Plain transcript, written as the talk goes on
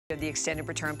The extended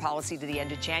return policy to the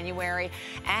end of January,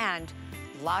 and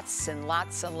lots and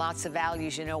lots and lots of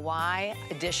values. You know why?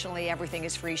 Additionally, everything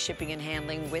is free shipping and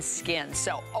handling with Skinn.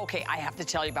 So, okay, I have to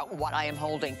tell you about what I am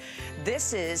holding.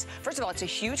 This is, first of all, it's a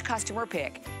huge customer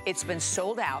pick. It's been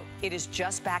sold out. It is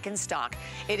just back in stock.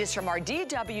 It is from our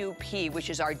DWP,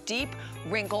 which is our Deep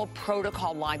Wrinkle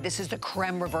Protocol line. This is the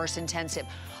Creme Reverse Intensive.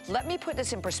 Let me put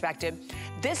this in perspective.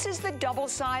 This is the double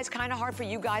size, kind of hard for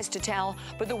you guys to tell,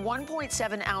 but the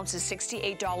 1.7 ounce is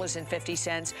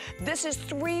 $68.50. This is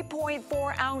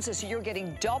 3.4 ounces, so you're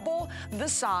getting double the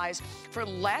size for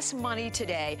less money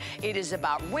today. It is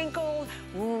about wrinkle,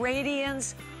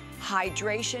 radiance,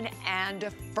 hydration,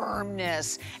 and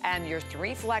firmness. And your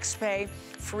 3 flex pay,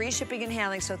 free shipping and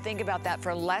handling. So think about that.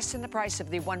 For less than the price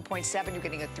of the 1.7, you're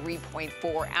getting a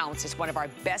 3.4 ounce. It's one of our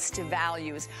best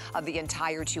values of the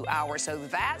entire 2 hours. So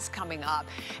that's coming up.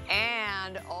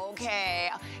 And okay,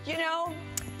 you know,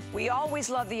 we always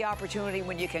love the opportunity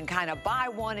when you can kind of buy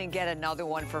one and get another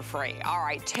one for free. All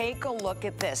right, take a look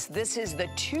at this. This is the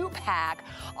 2-pack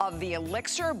of the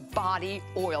Elixir Body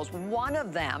Oils. One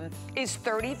of them is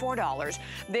 $34.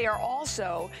 They are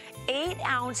also 8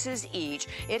 ounces each.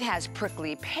 It has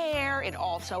prickly pear. It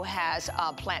also has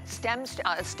plant stem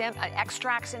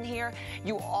extracts in here.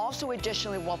 You also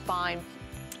additionally will find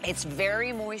it's very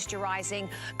moisturizing,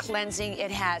 cleansing.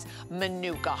 It has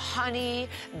Manuka honey.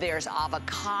 There's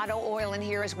avocado oil in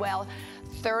here as well.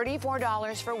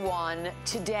 $34 for one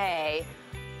today.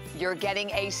 You're getting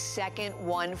a second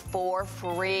one for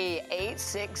free.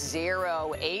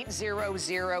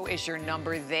 860-800 is your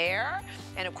number there.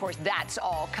 And of course, that's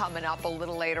all coming up a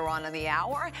little later on in the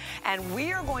hour. And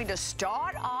we are going to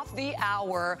start off the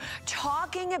hour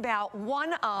talking about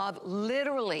one of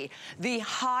literally the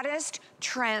hottest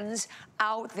trends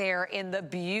out there in the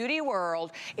beauty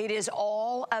world. It is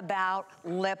all about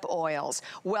lip oils.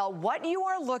 Well, what you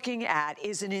are looking at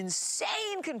is an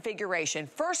insane configuration.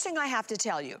 First thing I have to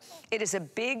tell you, it is a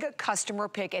big customer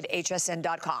pick at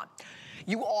hsn.com.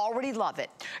 You already love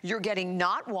it. You're getting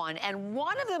not one, and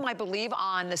one of them, I believe,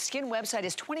 on the Skinn website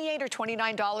is $28 or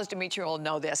 $29. Dimitri will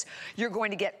know this. You're going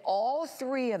to get all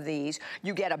 3 of these.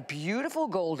 You get a beautiful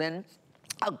golden,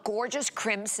 a gorgeous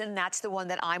crimson, that's the one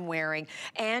that I'm wearing,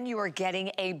 and you are getting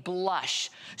a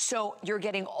blush. So you're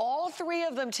getting all 3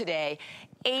 of them today,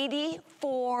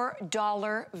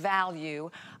 $84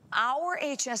 value. Our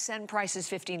HSN price is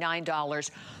 $59,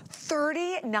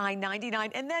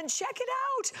 $39.99, and then check it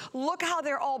out. Look how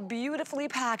they're all beautifully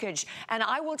packaged. And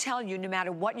I will tell you, no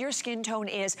matter what your skin tone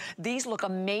is, these look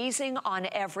amazing on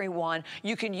everyone.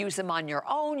 You can use them on your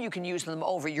own. You can use them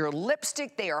over your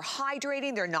lipstick. They are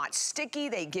hydrating. They're not sticky.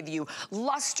 They give you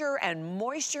luster and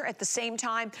moisture at the same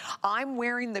time. I'm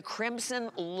wearing the crimson.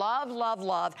 Love, love,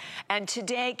 love. And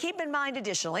today, keep in mind,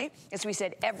 additionally, as we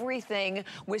said, everything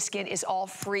with Skinn is all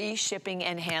free shipping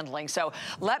and handling. So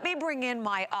let me bring in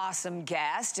my awesome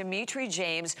guest, Dimitri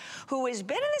James, who has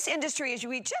been in this industry, as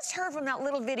we just heard from that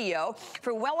little video,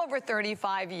 for well over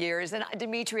 35 years. And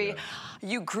Dimitri,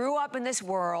 you grew up in this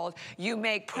world. You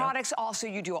make products also.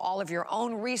 You do all of your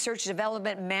own research,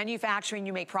 development, manufacturing.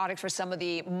 You make products for some of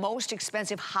the most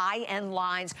expensive high-end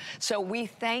lines. So we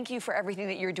thank you for everything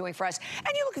that you're doing for us. And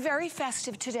you look very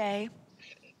festive today.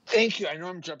 Thank you. I know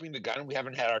I'm jumping the gun. We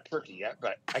haven't had our turkey yet,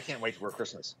 but I can't wait for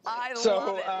Christmas. I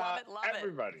love it, love it, love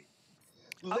everybody.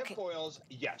 Lip oils,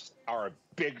 yes, are a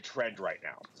big trend right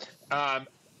now.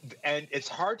 And it's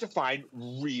hard to find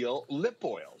real lip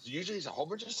oils. Usually it's a whole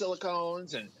bunch of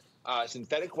silicones and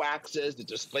synthetic waxes that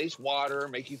displace water,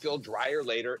 make you feel drier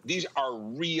later. These are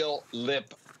real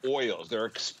lip oils. They're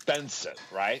expensive,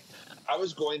 right? I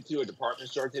was going through a department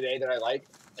store today that I like,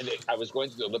 and I was going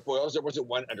through the lip oils. There wasn't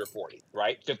one under 40,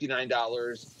 right? $59,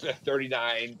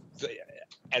 $39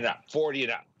 and up, 40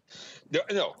 and up.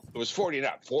 No, it was 40 and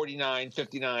up, 49,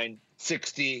 59,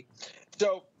 60.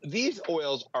 So these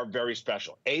oils are very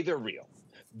special. A, they're real.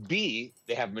 B,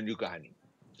 they have Manuka honey.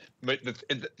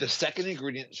 The second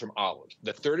ingredient is from olives.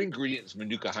 The third ingredient is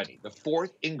Manuka honey. The fourth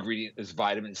ingredient is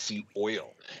vitamin C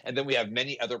oil. And then we have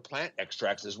many other plant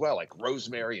extracts as well, like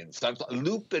rosemary and sunflower.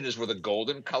 Lupin is where the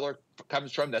golden color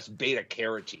comes from. That's beta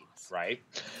carotene, right?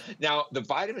 Now, the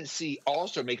vitamin C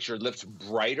also makes your lips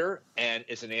brighter, and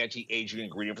it's an anti-aging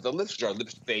ingredient for the lips. Our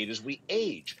lips fade as we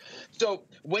age. So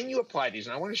when you apply these,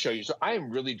 and I want to show you, so I am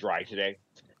really dry today,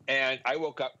 and I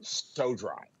woke up so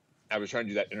dry. I was trying to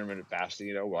do that intermittent fasting,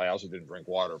 you know, while I also didn't drink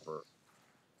water for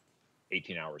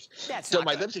 18 hours. So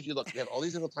my lips, if you look, they have all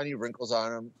these little tiny wrinkles on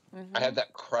them. I have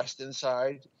that crust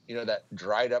inside, you know, that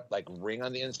dried up like ring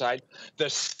on the inside. The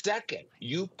second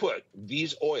you put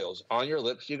these oils on your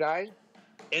lips, you guys,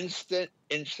 instant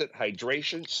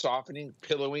hydration, softening,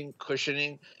 pillowing,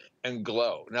 cushioning. and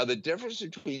glow. Now, the difference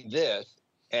between this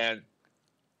and,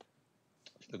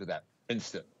 look at that,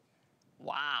 instant.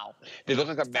 Wow. They look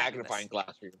like a Fabulous. magnifying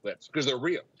glass for your lips because they're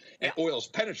real. And oils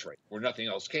penetrate where nothing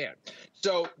else can.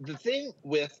 So the thing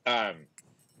with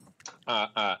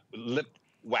lip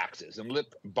waxes and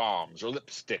lip balms or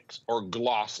lipsticks or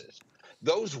glosses,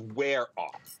 those wear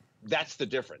off. That's the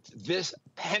difference. This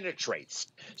penetrates.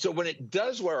 So when it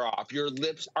does wear off, your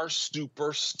lips are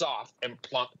super soft and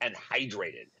plump and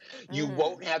hydrated. You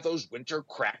won't have those winter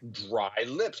cracked, dry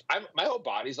lips. My whole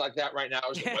body's like that right now.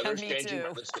 As the weather's changing, my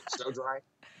lips get so dry.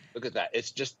 Look at that.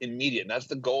 It's just immediate. And that's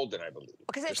the golden, I believe.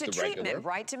 Because it's a treatment,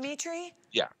 right, Dimitri?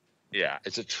 Yeah. Yeah.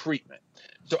 It's a treatment.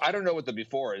 So I don't know what the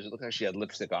before is. It looked like she had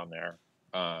lipstick on there.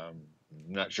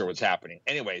 Not sure what's happening.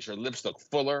 Anyways, her lips look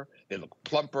fuller. They look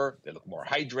plumper. They look more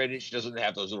hydrated. She doesn't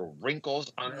have those little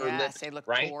wrinkles on her lips. Yes, they look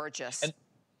gorgeous. And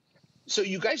so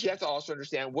you guys, you have to also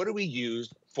understand, what do we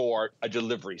use for a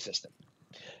delivery system?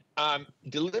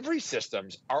 Delivery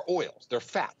systems are oils. They're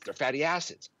fat. They're fatty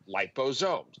acids,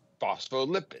 liposomes,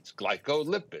 phospholipids,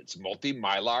 glycolipids,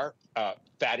 multi-mylar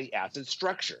fatty acid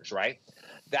structures, right?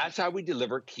 That's how we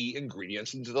deliver key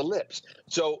ingredients into the lips.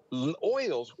 So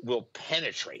oils will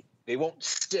penetrate. They won't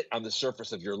sit on the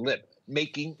surface of your lip,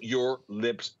 making your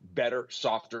lips better,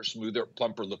 softer, smoother,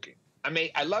 plumper looking.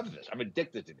 I love this. I'm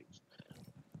addicted to these.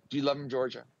 Do you love them,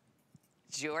 Georgia?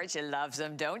 Georgia loves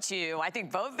them, don't you? I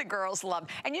think both the girls love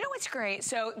them. And you know what's great?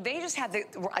 So they just have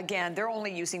again, they're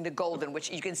only using the golden, which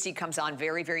you can see comes on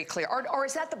very, very clear. Or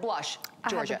is that the blush,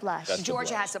 Georgia? I have the blush.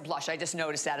 Georgia has the blush. I just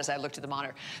noticed that as I looked at the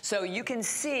monitor. So you can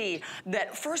see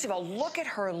that, first of all, look at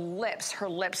her lips. Her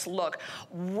lips look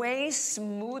way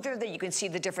smoother. That you can see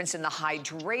the difference in the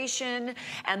hydration.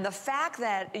 And the fact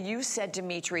that you said,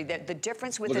 Dimitri, that the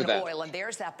difference with an oil, and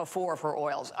there's that before of her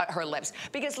oils, her lips.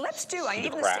 Because lips do,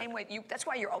 even the same way, that's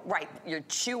why you're right. You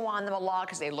chew on them a lot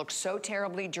because they look so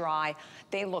terribly dry.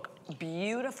 They look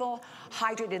beautiful,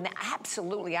 hydrated, and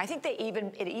absolutely. I think it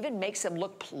even makes them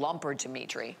look plumper,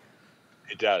 Dimitri.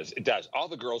 It does. It does. All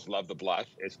the girls love the blush.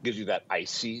 It gives you that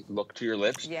icy look to your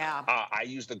lips. Yeah. I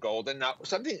use the golden. Now,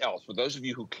 something else for those of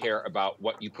you who care about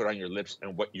what you put on your lips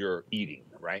and what you're eating,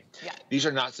 right? Yeah. These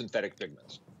are not synthetic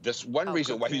pigments. This one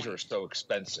reason why these are so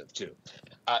expensive too.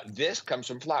 This comes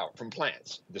from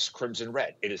plants. This crimson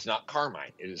red. It is not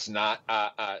carmine. It is not,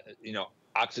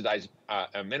 oxidized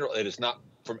mineral. It is not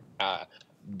from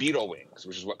beetle wings,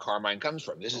 which is what carmine comes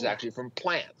from. This is actually from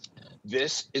plants.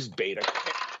 This is beta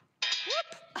carotene.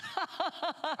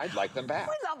 I'd like them back.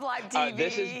 We love live TV.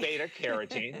 This is beta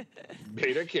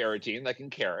carotene, like in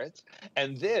carrots.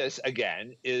 And this,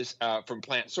 again, is from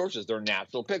plant sources. They're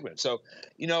natural pigments. So,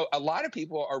 a lot of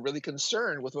people are really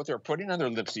concerned with what they're putting on their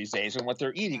lips these days and what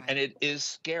they're eating. And it is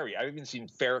scary. I've even seen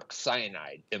ferric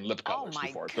cyanide in lip colors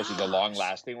before, especially the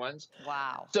long-lasting ones.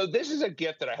 Wow. So this is a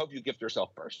gift that I hope you gift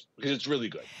yourself first because it's really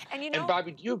good. And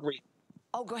Bobby, do you agree?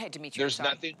 Oh, go ahead, Dimitri. There's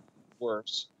nothing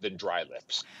worse than dry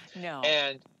lips. No.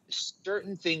 And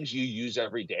certain things you use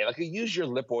every day, like you use your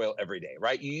lip oil every day,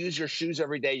 right? You use your shoes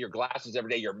every day, your glasses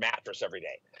every day, your mattress every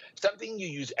day. Something you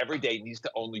use every day needs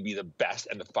to only be the best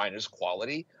and the finest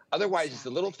quality. Otherwise, it's the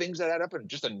little things that add up and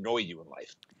just annoy you in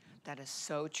life. That is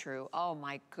so true. Oh,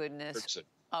 my goodness.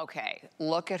 Okay,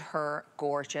 look at her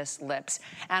gorgeous lips.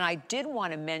 And I did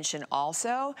want to mention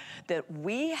also that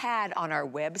we had on our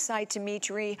website,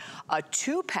 Dimitri, a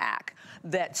 2-pack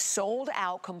that sold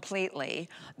out completely,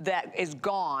 that is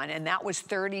gone, and that was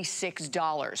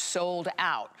 $36, sold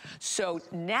out. So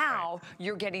now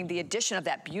you're getting the addition of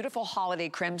that beautiful holiday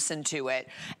crimson to it,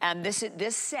 and this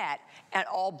set,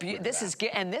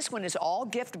 and this one is all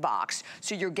gift box,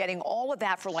 so you're getting all of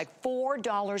that for like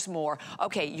 $4 more.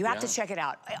 Okay, you have to check it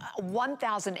out.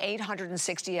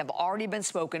 1,860 have already been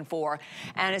spoken for,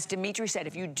 and as Dimitri said,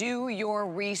 if you do your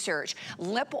research,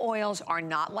 lip oils are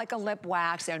not like a lip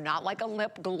wax, they're not like a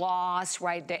lip gloss,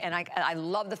 right? And I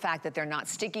love the fact that they're not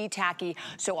sticky, tacky.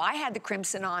 So I had the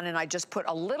crimson on, and I just put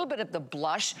a little bit of the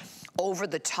blush over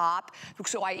the top.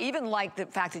 So I even like the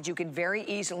fact that you can very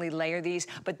easily layer these,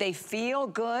 but they feel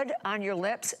good on your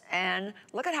lips, and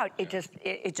look at how it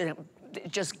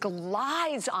just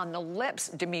glides on the lips,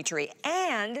 Dimitri.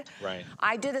 And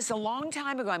I did this a long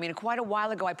time ago. I mean, quite a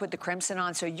while ago, I put the crimson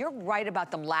on. So you're right about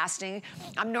them lasting.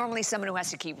 I'm normally someone who has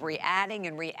to keep re-adding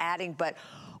and re-adding, but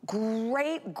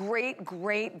great, great,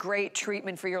 great, great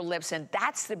treatment for your lips. And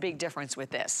that's the big difference with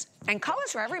this. And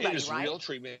colors for everybody, right? It is real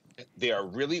treatment. They are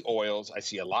really oils. I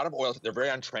see a lot of oils. They're very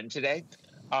on trend today.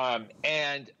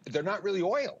 And they're not really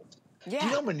oiled. Yeah. Do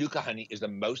you know Manuka honey is the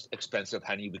most expensive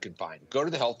honey we can find? Go to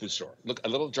the health food store. Look, a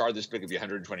little jar this big will be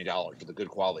 $120 for the good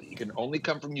quality. It can only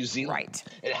come from New Zealand. Right.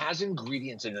 It has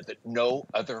ingredients in it that no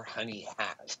other honey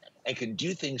has and can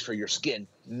do things for your skin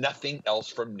nothing else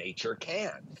from nature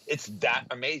can. It's that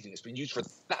amazing. It's been used for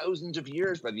thousands of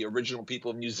years by the original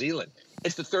people of New Zealand.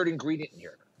 It's the third ingredient in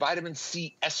here. Vitamin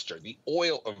C ester, the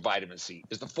oil of vitamin C,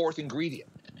 is the fourth ingredient.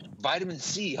 Vitamin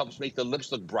C helps make the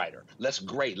lips look brighter, less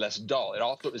gray, less dull. It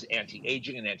also is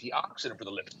anti-aging and antioxidant for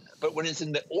the lips. But when it's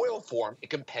in the oil form, it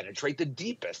can penetrate the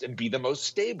deepest and be the most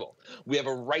stable. We have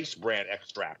a rice bran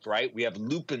extract, right? We have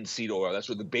lupin seed oil. That's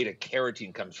where the beta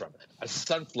carotene comes from. A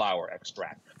sunflower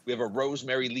extract. We have a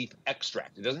rosemary leaf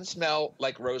extract. It doesn't smell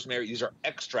like rosemary. These are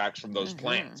extracts from those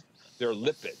plants. They're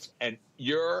lipids. And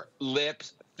your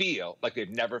lips feel like they've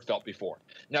never felt before.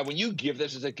 Now, when you give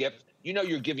this as a gift, you know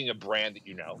you're giving a brand that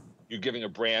you know. You're giving a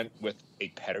brand with a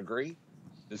pedigree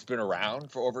that's been around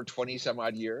for over 20 some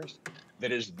odd years.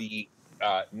 That is the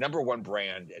 #1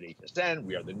 brand at HSN.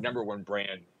 We are the #1 brand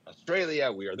in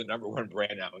Australia. We are the #1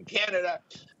 brand now in Canada.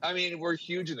 I mean, we're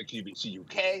huge in the QVC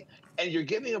UK. And you're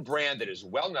giving a brand that is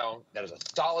well known, that has a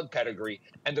solid pedigree.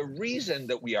 And the reason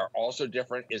that we are also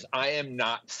different is I am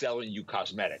not selling you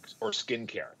cosmetics or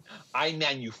skincare. I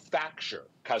manufacture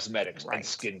cosmetics and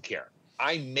skincare.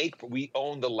 We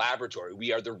own the laboratory.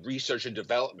 We are the research and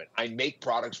development. I make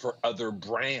products for other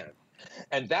brands.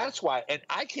 And that's why, and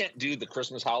I can't do the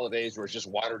Christmas holidays where it's just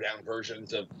watered down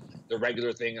versions of the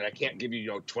regular thing. And I can't give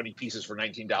you, 20 pieces for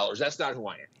 $19. That's not who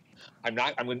I am.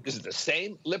 This is the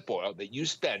same lip oil that you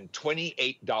spend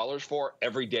 $28 for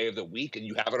every day of the week, and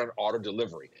you have it on auto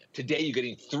delivery. Today, you're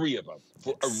getting 3 of them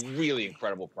for a really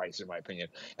incredible price, in my opinion.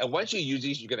 And once you use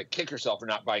these, you're going to kick yourself for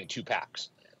not buying 2 packs.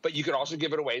 But you could also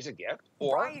give it away as a gift,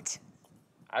 or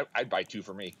I'd buy 2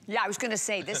 for me. Yeah, I was going to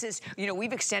say, this is,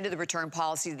 we've extended the return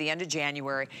policy to the end of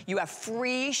January. You have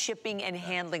free shipping and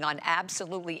handling on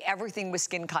absolutely everything with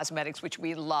Skinn Cosmetics, which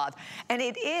we love. And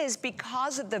it is,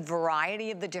 because of the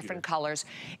variety of the different colors,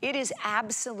 it is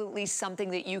absolutely something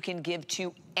that you can give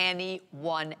to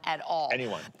anyone at all.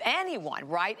 Anyone,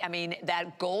 right? I mean,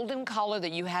 that golden color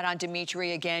that you had on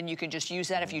Dimitri, again, you can just use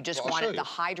that if you just wanted the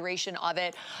hydration of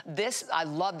it. This, I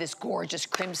love this gorgeous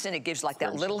crimson. It gives like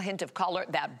that little hint of color.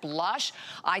 That blush,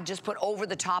 I just put over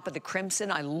the top of the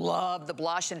crimson. I love the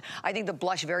blush, and I think the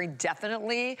blush very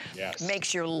definitely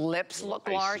makes your lips look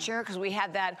larger, because we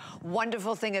had that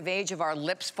wonderful thing of age of our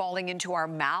lips falling into our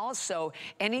mouths. So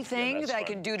anything that I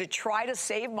can do to try to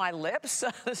save my lips,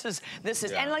 this is,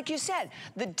 and like you said,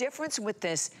 the difference with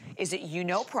this is that you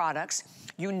know products,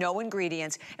 you know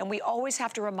ingredients, and we always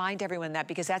have to remind everyone that,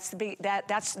 because that's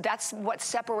that's what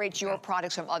separates your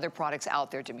products from other products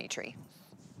out there, Dimitri.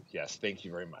 Yes, thank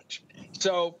you very much.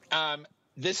 So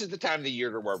this is the time of the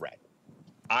year to wear red.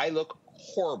 I look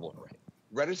horrible in red.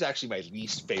 Red is actually my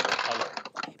least favorite color.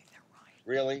 Maybe they're right.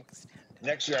 Really?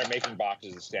 Next year I'm making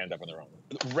boxes that stand up on their own.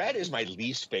 Red is my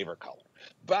least favorite color.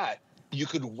 But you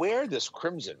could wear this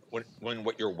crimson when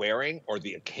what you're wearing, or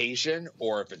the occasion,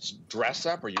 or if it's dress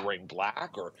up, or you're wearing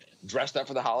black, or dressed up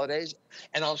for the holidays.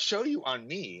 And I'll show you on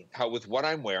me how with what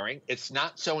I'm wearing, it's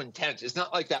not so intense. It's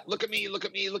not like that, look at me, look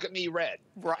at me, look at me, red.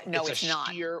 Right, no, it's not. It's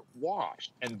a sheer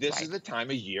wash. And this is the time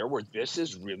of year where this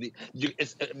is really,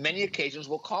 many occasions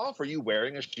will call for you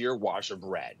wearing a sheer wash of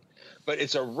red. But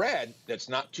it's a red that's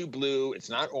not too blue, it's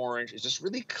not orange, it's just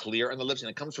really clear on the lips, and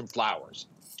it comes from flowers.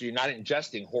 So you're not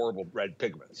ingesting horrible red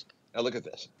pigments. Now look at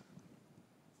this.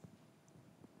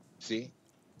 See?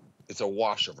 It's a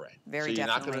wash of red. Very so you're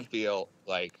definitely. not going to feel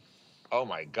like, oh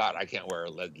my God, I can't wear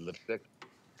a red lipstick.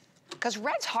 Because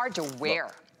red's hard to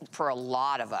wear for a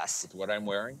lot of us. With what I'm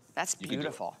wearing. That's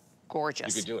beautiful.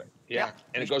 Gorgeous. You could do it. Yeah. Yep.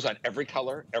 And it goes on every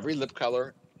color, every lip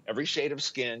color, every shade of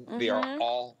skin. They are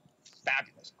all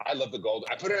fabulous. I love the gold.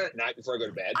 I put it at night before I go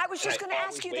to bed. I was just going to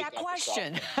ask you that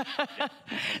question.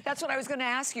 That's what I was going to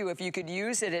ask you, if you could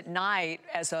use it at night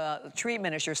as a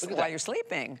treatment while you're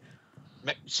sleeping.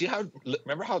 See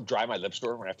remember how dry my lips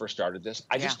were when I first started this?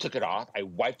 I just took it off. I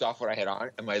wiped off what I had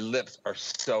on, and my lips are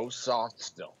so soft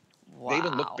still. Wow. They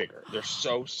even look bigger. They're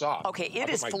so soft. Okay, it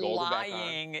is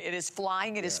flying. It is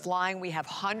flying. It is flying. We have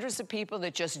hundreds of people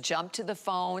that just jump to the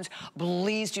phones.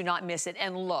 Please do not miss it.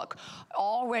 And look,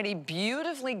 already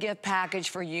beautifully gift package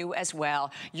for you as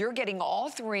well. You're getting all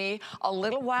 3. A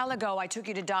little while ago, I took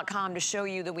you to .com to show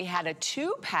you that we had a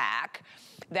 2-pack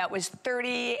that was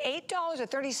 $38 or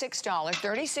 $36,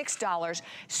 $36,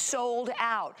 sold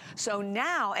out. So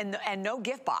now, and no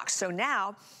gift box. So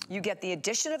now you get the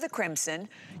addition of the crimson,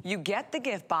 you get the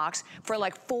gift box for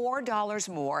like $4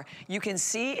 more. You can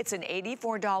see it's an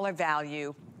 $84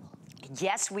 value.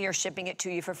 Yes, we are shipping it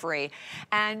to you for free.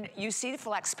 And you see the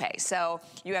flex pay. So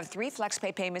you have 3 flex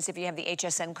pay payments. If you have the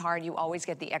HSN card, you always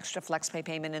get the extra flex pay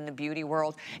payment in the beauty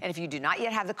world. And if you do not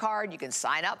yet have the card, you can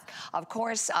sign up. Of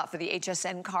course, for the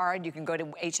HSN card, you can go to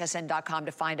hsn.com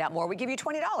to find out more. We give you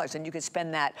 $20 and you can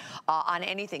spend that on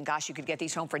anything. Gosh, you could get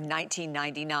these home for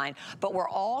 $19.99. But we're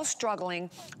all struggling,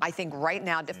 I think, right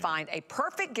now to find a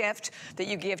perfect gift that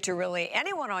you give to really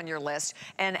anyone on your list.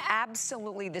 And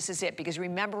absolutely, this is it. Because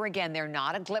remember, again, they're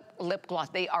not a lip gloss.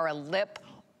 They are a lip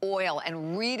oil.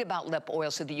 And read about lip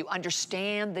oil so that you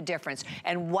understand the difference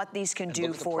and what these can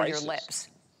do for your lips.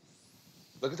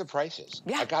 Look at the prices.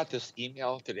 Yeah. I got this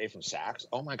email today from Saks.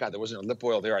 Oh my God, there wasn't a lip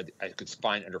oil there I could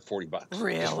find under 40 bucks.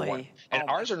 Really? And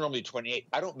ours are normally 28.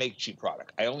 I don't make cheap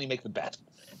product. I only make the best.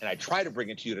 And I try to bring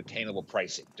it to you at attainable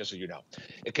pricing, just so you know.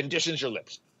 It conditions your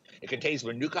lips. It contains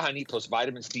Manuka honey plus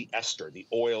vitamin C ester, the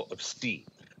oil of Steve.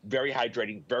 Very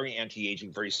hydrating, very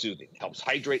anti-aging, very soothing. Helps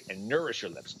hydrate and nourish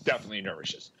your lips. Definitely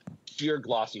nourishes. Sheer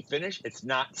glossy finish. It's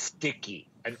not sticky.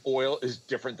 An oil is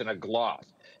different than a gloss.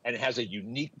 And it has a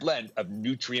unique blend of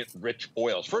nutrient-rich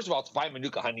oils. First of all, it's fine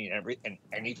Manuka honey and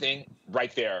anything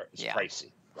right there is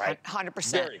pricey, right?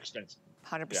 100%. Very expensive.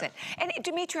 100%. Yeah. And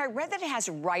Dimitri, I read that it has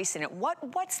rice in it.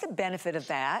 What's the benefit of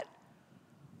that?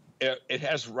 It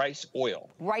has rice oil.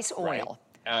 Rice oil.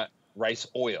 Right? Rice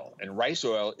oil. And rice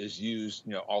oil is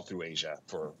used, all through Asia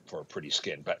for pretty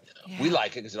skin. But we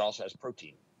like it because it also has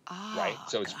protein. Right?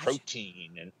 So it's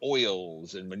protein and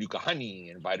oils and Manuka honey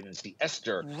and vitamin C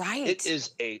ester. Right. It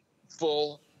is a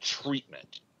full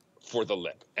treatment for the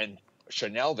lip. And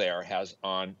Chanel there has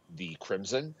on the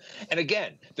crimson. And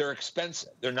again, they're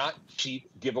expensive. They're not cheap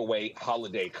giveaway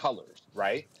holiday colors,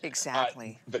 right?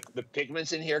 Exactly. The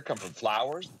pigments in here come from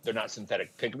flowers. They're not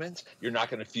synthetic pigments. You're not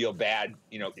going to feel bad,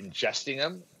 ingesting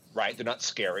them, right? They're not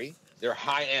scary. They're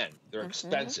high end. They're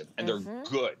expensive and they're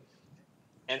good.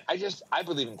 And I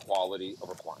believe in quality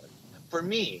over quantity. For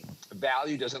me,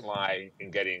 value doesn't lie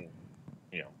in getting,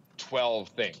 12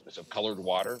 things of colored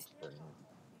water for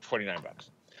 29 bucks.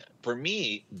 For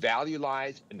me, value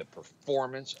lies in the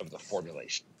performance of the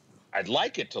formulation. I'd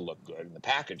like it to look good in the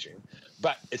packaging,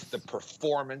 but it's the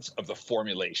performance of the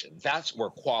formulation. That's where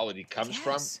quality comes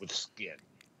from with Skinn.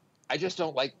 I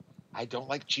don't like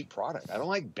cheap product. I don't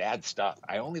like bad stuff.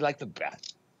 I only like the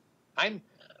best. I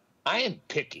am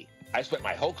picky. I spent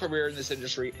my whole career in this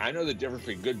industry. I know the difference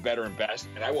between good, better, and best,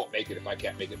 and I won't make it if I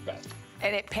can't make it best.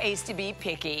 And it pays to be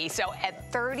picky. So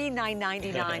at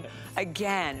 $39.99,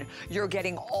 again, you're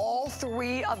getting all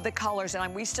 3 of the colors.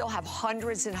 And we still have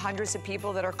hundreds and hundreds of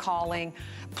people that are calling.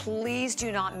 Please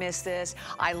do not miss this.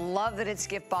 I love that it's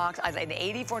gift box. An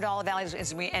 $84 value.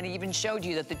 And even showed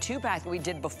you that the 2-pack we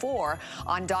did before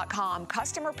on .com,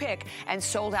 customer pick, and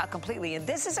sold out completely. And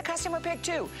this is a customer pick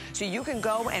too. So you can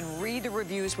go and read the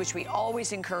reviews, which we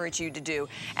always encourage you to do.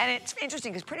 And it's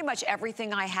interesting because pretty much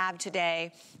everything I have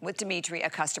today with Dimitri, a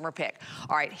customer pick.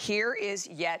 All right, here is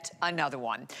yet another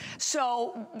one.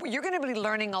 So you're going to be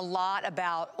learning a lot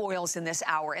about oils in this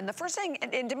hour. And the first thing,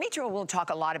 and Dimitri will talk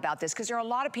a lot about this because there are a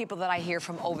lot of people that I hear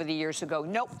from over the years who go,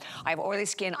 nope, I have oily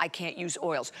skin, I can't use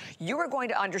oils. You are going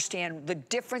to understand the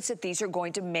difference that these are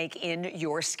going to make in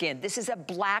your skin. This is a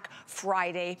Black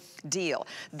Friday deal.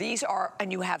 These are,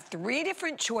 and you have 3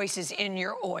 different choices in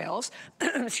your oils,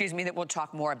 excuse me, that we'll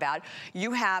talk more about.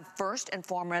 You have, first and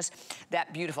foremost,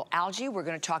 that beautiful algae. We're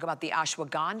going to talk about the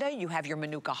ashwagandha. You have your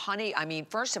Manuka honey. I mean,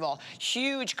 first of all,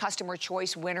 huge customer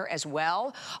choice winner as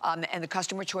well. And the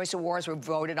customer choice awards were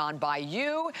voted on by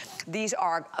you. These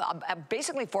are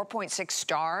basically 4.6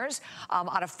 stars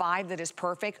out of 5 that is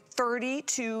perfect.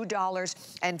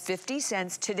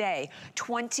 $32.50 today.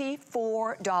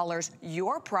 $24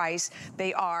 your price.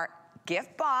 They are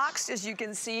gift boxed, as you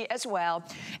can see as well.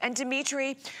 And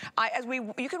Dimitri,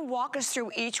 you can walk us through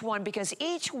each one because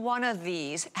each one of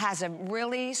these has a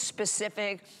really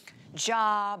specific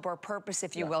job or purpose,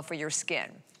 if you will, for your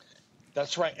skin.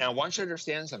 That's right. And I want you to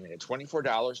understand something. At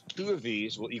 $24, 2 of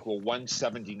these will equal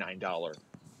 $179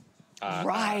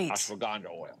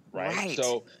 ashwagandha oil, right?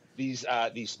 So these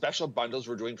special bundles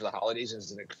we're doing for the holidays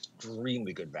is an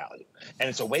extremely good value. And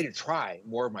it's a way to try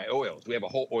more of my oils. We have a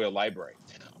whole oil library.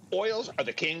 Oils are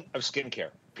the king of skincare,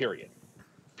 period.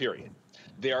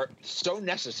 They are so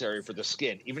necessary for the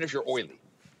skin, even if you're oily.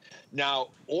 Now,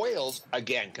 oils,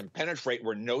 again, can penetrate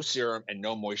where no serum and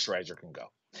no moisturizer can go.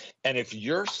 And if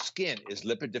your skin is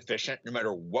lipid deficient, no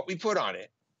matter what we put on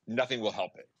it, nothing will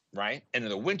help it, right? And in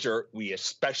the winter, we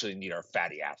especially need our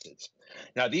fatty acids.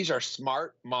 Now, these are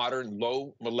smart, modern,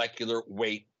 low molecular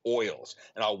weight oils.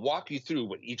 And I'll walk you through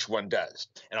what each one does.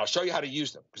 And I'll show you how to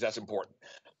use them because that's important.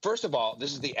 First of all,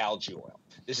 this is the algae oil.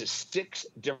 This is 6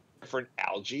 different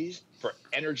algae for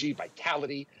energy,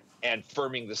 vitality, and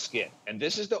firming the skin. And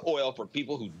this is the oil for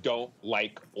people who don't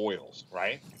like oils,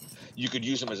 right? You could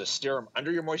use them as a serum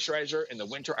under your moisturizer. In the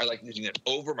winter, I like using it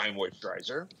over my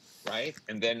moisturizer, right?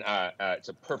 And then it's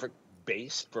a perfect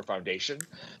base for foundation.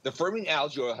 The firming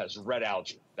algae oil has red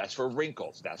algae. That's for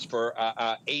wrinkles. That's for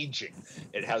aging.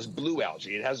 It has blue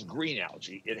algae. It has green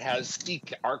algae. It has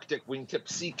Arctic wingtip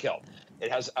sea kelp.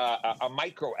 It has a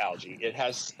microalgae. It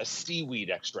has a seaweed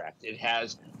extract. It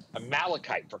has a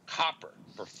malachite for copper,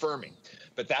 for firming.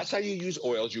 But that's how you use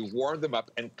oils. You warm them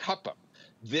up and cup them.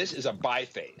 This is a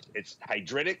biphase. It's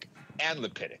hydritic and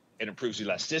lipidic. It improves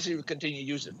elasticity with continued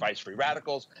use. It fights free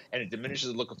radicals, and it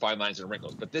diminishes the look of fine lines and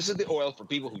wrinkles. But this is the oil for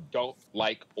people who don't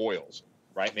like oils,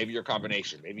 right? Maybe you're a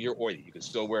combination. Maybe you're oily. You can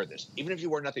still wear this. Even if you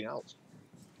wear nothing else,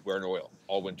 wear an oil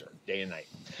all winter, day and night.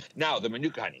 Now, the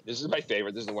Manuka honey. This is my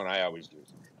favorite. This is the one I always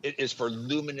use. It is for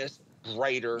luminous,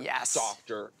 brighter,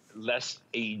 softer, less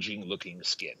aging looking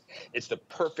skin. It's the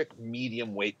perfect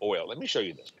medium weight oil. Let me show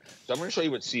you this. So I'm going to show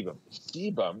you what sebum is.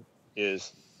 Sebum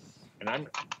is, and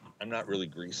I'm not really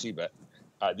greasy, but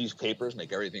these papers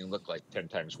make everything look like 10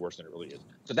 times worse than it really is.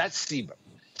 So that's sebum.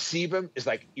 Sebum is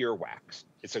like earwax.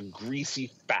 It's a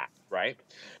greasy fat, right?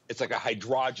 It's like a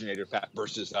hydrogenated fat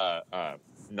versus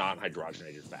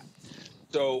non-hydrogenated fat.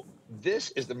 So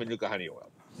this is the Manuka honey oil.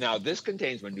 Now this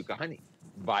contains Manuka honey,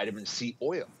 vitamin C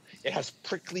oil. It has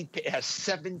it has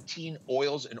 17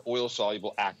 oils and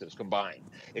oil-soluble actives combined.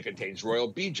 It contains royal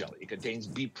bee jelly. It contains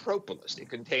bee propolis. It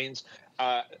contains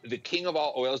the king of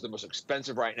all oils, the most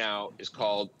expensive right now, is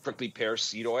called prickly pear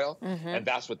seed oil. And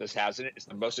that's what this has in it. It's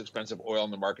the most expensive oil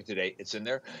in the market today. It's in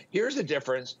there. Here's the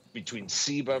difference between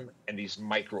sebum and these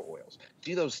micro oils.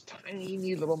 See those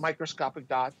tiny little microscopic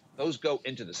dots? Those go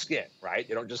into the skin, right?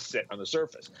 They don't just sit on the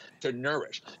surface to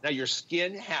nourish. Now, your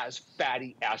skin has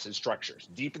fatty acid structures.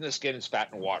 Deep in the skin is fat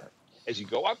and water. As you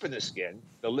go up in the skin,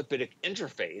 the lipidic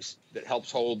interface that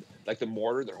helps hold, like the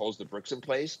mortar that holds the bricks in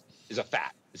place, is a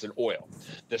fat. It's an oil.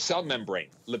 The cell membrane,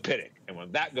 lipidic. And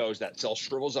when that goes, that cell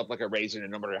shrivels up like a raisin,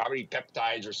 and no matter how many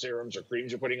peptides or serums or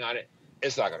creams you're putting on it,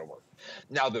 it's not going to work.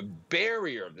 Now, the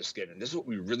barrier of the skin, and this is what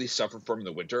we really suffer from in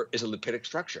the winter, is a lipidic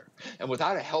structure. And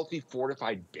without a healthy,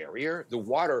 fortified barrier, the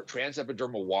water,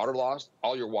 transepidermal water loss,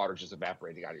 all your water is just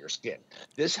evaporating out of your skin.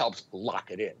 This helps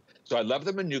lock it in. So I love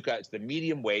the Manuka. It's the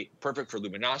medium weight, perfect for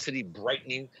luminosity,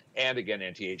 brightening, and again,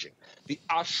 anti-aging. The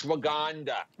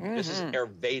ashwagandha. This is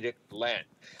Ayurvedic blend.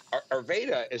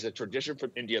 Ayurveda is a tradition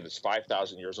from India that's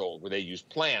 5,000 years old, where they use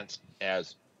plants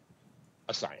as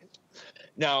a science.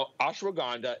 Now,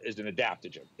 ashwagandha is an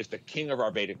adaptogen. It's the king of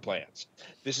our Vedic plants.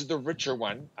 This is the richer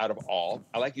one out of all.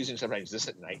 I like using sometimes this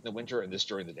at night in the winter and this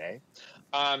during the day.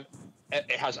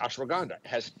 It has ashwagandha. It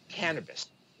has cannabis,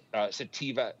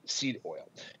 sativa seed oil.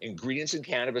 Ingredients in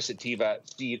cannabis sativa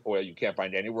seed oil you can't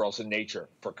find anywhere else in nature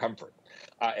for comfort.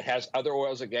 It has other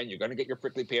oils. Again, you're going to get your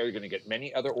prickly pear. You're going to get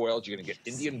many other oils. You're going to get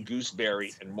Indian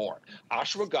gooseberry and more.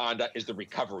 Ashwagandha is the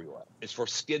recovery oil. It's for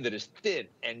skin that is thin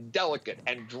and delicate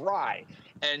and dry,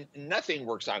 and nothing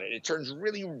works on it. It turns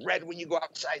really red when you go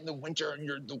outside in the winter and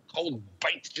the cold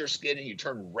bites your skin and you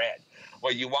turn red.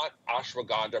 Well, you want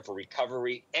ashwagandha for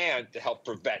recovery and to help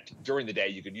prevent during the day.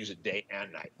 You can use it day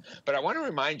and night. But I want to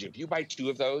remind you, if you buy 2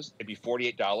 of those, it'd be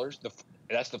 $48.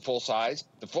 That's the full size.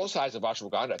 The full size of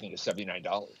ashwagandha, I think, is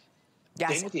 $79.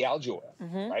 Yes. Same with the algae oil,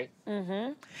 right?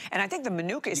 And I think the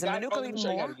Manuka, is the Manuka even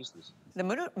more?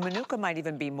 The Manuka might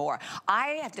even be more.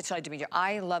 I have to tell you, Demetria,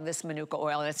 I love this Manuka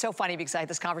oil, and it's so funny because I had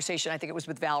this conversation, I think it was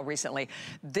with Val recently.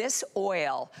 This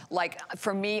oil, like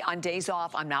for me, on days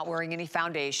off, I'm not wearing any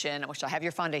foundation, which I have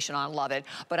your foundation on, love it,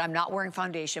 but I'm not wearing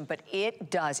foundation, but it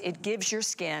gives your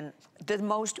skin the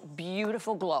most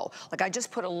beautiful glow. Like I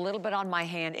just put a little bit on my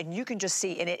hand and you can just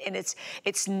see in it, and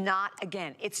it's not,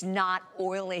 again, it's not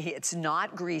oily, it's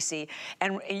not greasy,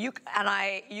 and you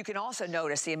can also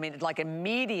notice, I mean, it like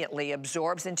immediately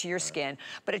absorbs into your skin,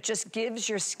 but it just gives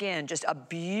your skin just a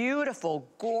beautiful,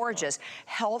 gorgeous,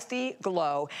 healthy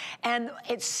glow, and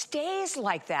it stays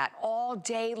like that all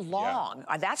day long.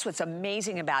 That's what's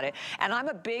amazing about it. And I'm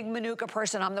a big Manuka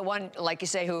person. I'm the one, like you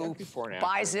say, who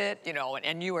buys it, you know,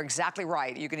 and you are exactly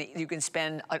right. You can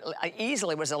spend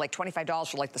easily, was it like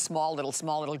 $25 for like the small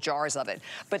little jars of it.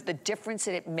 But the difference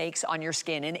that it makes on your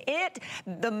skin, and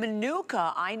the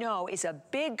Manuka, I know, is a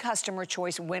big customer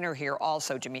choice winner here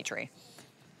also, Dimitri.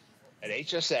 At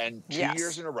HSN, 2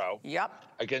 years in a row.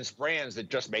 against brands that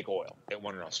just make oil. It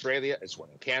won in Australia, it's won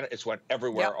in Canada, it's won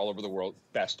everywhere, all over the world,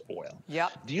 best oil.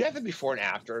 Yep. Do you have the before and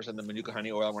afters on the Manuka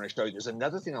honey oil I want to show you? There's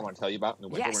another thing I want to tell you about in the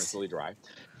winter when it's really dry.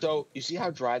 So you see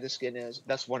how dry the skin is?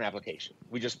 That's one application.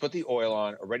 We just put the oil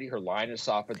on, already her line is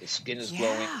softened, the skin is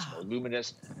glowing, it's more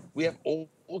luminous. We have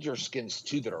older skins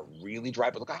too that are really dry,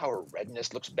 but look at how her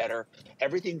redness looks better.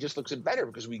 Everything just looks better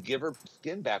because we give her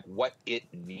skin back what it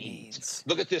needs.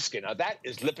 Look at this skin. Now that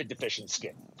is lipid deficient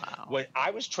skin. Wow. When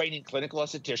I was training clinical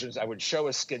estheticians, I would show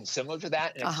a skin similar to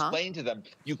that and explain to them,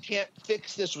 you can't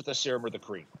fix this with a serum or the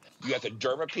cream. You have to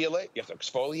dermapeel it, you have to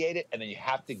exfoliate it, and then you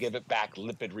have to give it back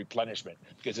lipid replenishment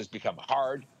because it's become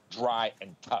hard, dry,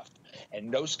 and tough.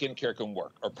 And no skincare can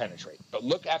work or penetrate. But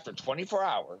look, after 24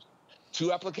 hours,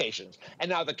 2 applications, and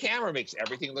now the camera makes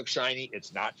everything look shiny.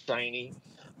 It's not shiny.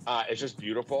 It's just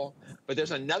beautiful. But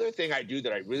there's another thing I do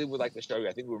that I really would like to show you.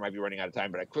 I think we might be running out of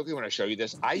time, but I quickly want to show you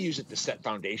this. I use it to set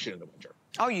foundation in the winter.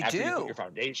 Oh, you After do? You put your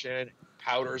foundation,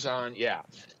 powders on,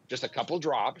 just a couple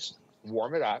drops,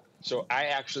 warm it up. So I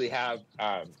actually have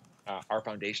our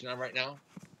foundation on right now,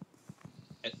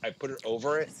 and I put it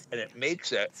over it, and it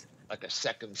makes it like a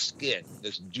second skin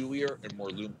that's dewier and more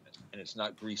luminous, and it's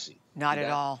not greasy. Not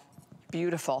at all.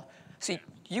 Beautiful. So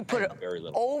you put it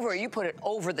over,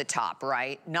 the top,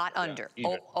 right? Not under.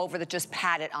 Over the, just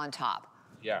pat it on top.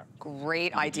 Yeah.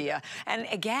 Great idea. And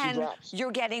again, you're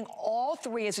getting all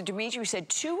 3. As Dimitri said,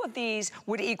 2 of these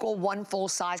would equal 1 full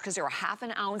size because they're a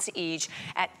 ½ ounce each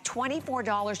at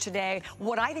 $24 today.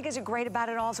 What I think is great about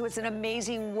it also, it's an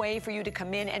amazing way for you to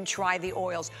come in and try the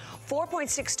oils.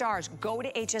 4.6 stars. Go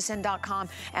to hsn.com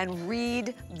and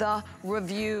read the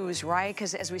reviews, right?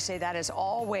 Because as we say, that is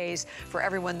always, for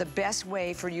everyone, the best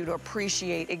way for you to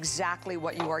appreciate exactly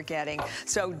what you are getting.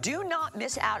 So do not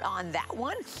miss out on that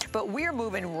one. But we're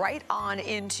moving right on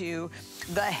into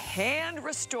the hand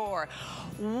restore.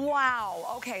 Wow.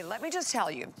 Okay, let me just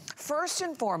tell you. First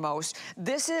and foremost,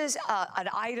 this is an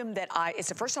item that it's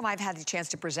the first time I've had the chance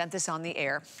to present this on the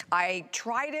air. I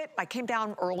tried it. I came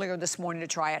down earlier this morning to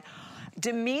try it.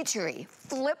 Dimitri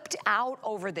flipped out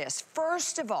over this.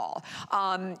 First of all,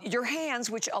 your hands,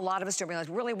 which a lot of us don't realize,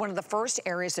 really one of the first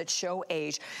areas that show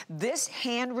age. This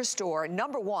hand restore,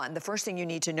 number one, the first thing you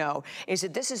need to know is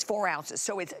that this is 4 ounces.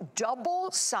 So it's double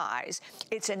size.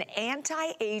 It's an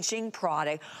anti-aging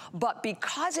product, but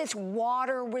because it's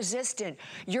water resistant,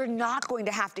 you're not going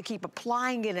to have to keep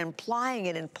applying it and applying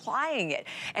it and applying it.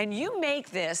 And you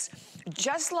make this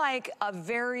just like a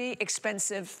very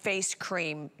expensive face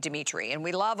cream, Dimitri. And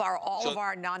we love all of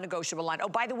our non-negotiable line. Oh,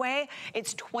 by the way,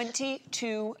 it's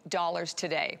 $22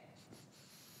 today.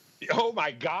 Oh my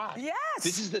God. Yes.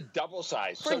 This is the double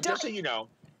size. So just so you know,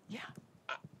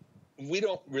 we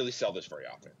don't really sell this very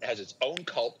often. It has its own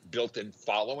cult built-in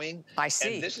following. I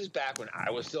see. And this is back when I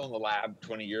was still in the lab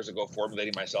 20 years ago,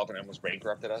 formulating myself, and I almost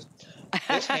bankrupted us.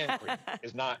 This hand cream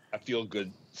is not a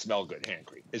feel-good, smell-good hand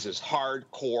cream. This is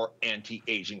hardcore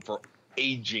anti-aging for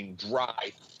aging,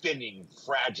 dry, thinning,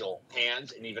 fragile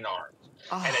hands and even arms.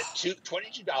 And at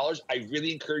 $22, I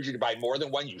really encourage you to buy more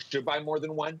than one. You should buy more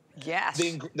than one. Yes.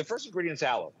 The first ingredient is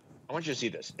aloe. I want you to see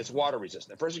this. It's water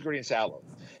resistant. The first ingredient is aloe.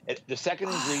 The second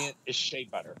ingredient is shea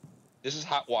butter. This is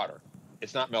hot water.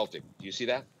 It's not melting. Do you see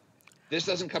that? This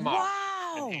doesn't come off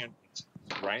in hand,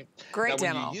 right? Great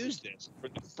demo. Now, when you use this, for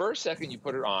the first second you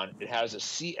put it on, it has a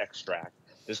sea extract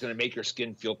that's going to make your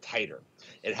skin feel tighter.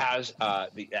 It has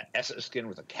the essence skin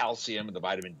with the calcium and the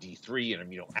vitamin D3 and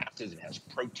amino acids. It has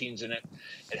proteins in it.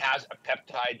 It has a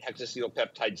peptide,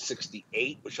 hexacetylpeptide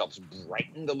 68, which helps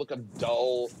brighten the look of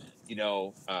dull,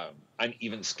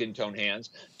 uneven skin tone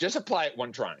hands. Just apply it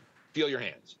one time. Feel your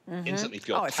hands. Instantly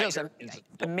feel tighter. It feels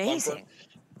amazing. Plumper.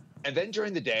 And then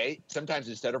during the day, sometimes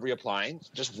instead of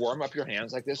reapplying, just warm up your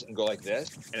hands like this and go like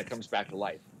this, and it comes back to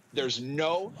life. There's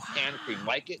no hand cream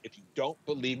like it. If you don't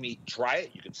believe me, try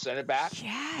it. You can send it back.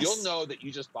 Yes. You'll know that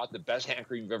you just bought the best hand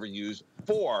cream you've ever used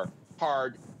for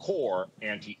hardcore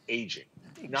anti-aging.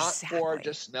 Not for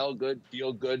just smell good,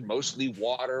 feel good, mostly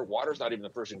water. Water's not even the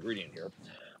first ingredient here.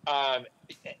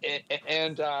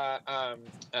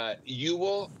 You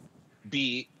will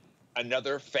be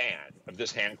another fan of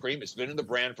this hand cream. It's been in the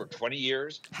brand for 20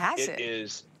 years. It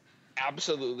is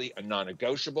absolutely a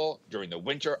non-negotiable during the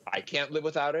winter. I can't live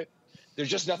without it. There's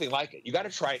just nothing like it. You got to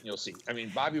try it and you'll see. I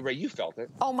mean, Bobby Ray, you felt it.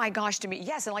 Oh my gosh, to me,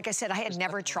 yes. And like I said, I had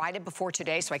never tried it before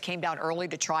today, so I came down early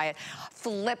to try it.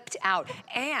 Flipped out.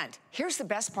 And here's the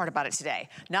best part about it today.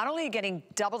 Not only are you getting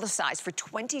double the size for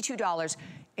 $22,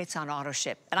 it's on auto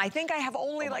ship. And I think I have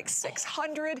only like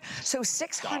 600, so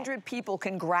 600 people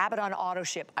can grab it on auto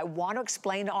ship. I want to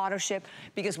explain auto ship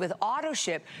because with auto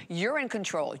ship, you're in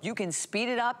control. You can speed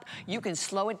it up, you can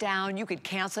slow it down, you could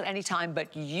cancel it anytime,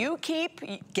 but you keep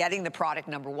getting the product,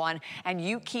 number one, and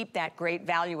you keep that great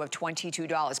value of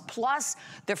 $22 plus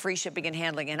the free shipping and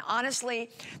handling. And honestly,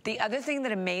 the other thing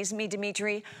that amazed me,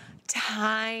 Dimitri,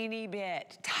 tiny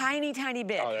bit, tiny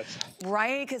bit,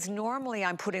 right? Because normally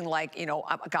I'm putting like, you know,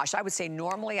 gosh, I would say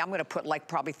normally I'm gonna put like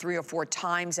probably 3 or 4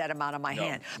 times that amount on my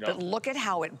hand. But look at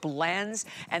how it blends,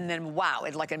 and then wow,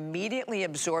 it like immediately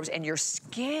absorbs, and your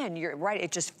skin, you're right,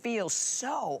 it just feels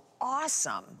so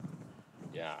awesome.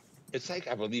 Yeah. It's like,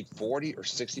 I believe, 40 or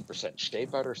 60% shea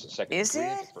butter, so second Is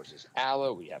ingredient it? versus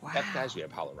aloe. We have peptides, we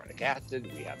have hyaluronic acid,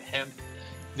 we have hemp.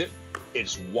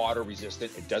 It's water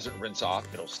resistant. It doesn't rinse off.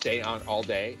 It'll stay on all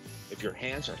day. If your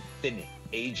hands are thinning,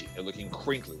 aging, and looking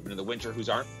crinkly, in the winter, whose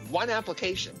aren't, one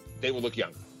application, they will look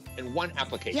younger. In one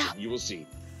application, you will see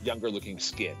younger looking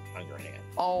skin on your hand.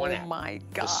 Oh my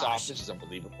gosh. The softness is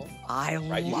unbelievable. I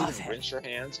love it. You can rinse your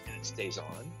hands and it stays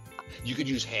on. You could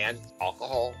use hand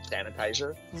alcohol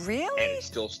sanitizer. Really? And it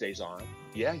still stays on.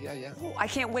 Yeah. Ooh, I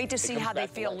can't wait to see how they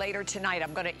feel later tonight.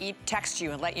 I'm gonna text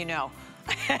you and let you know.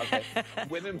 Okay.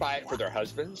 Women buy it for their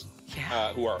husbands,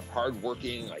 who are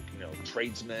hardworking, like, you know,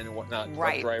 tradesmen and whatnot,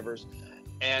 truck drivers.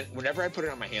 And whenever I put it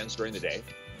on my hands during the day,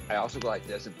 I also go like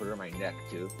this and put it on my neck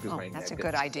too, because my neck that's a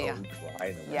good idea. So dry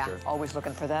in the winter. Always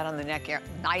looking for that on the neck here.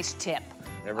 Nice tip.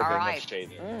 Never get enough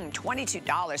shade there.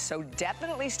 $22, so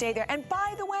definitely stay there. And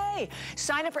by the way,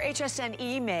 sign up for HSN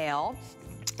email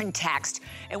and text,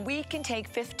 and we can take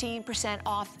 15%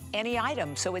 off any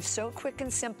item. So it's so quick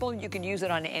and simple. You can use it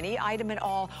on any item at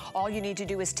all. All you need to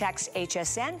do is text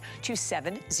HSN to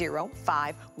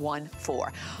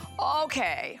 70514.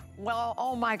 Okay, well,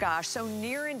 oh my gosh, so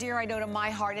near and dear, I know, to my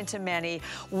heart and to many,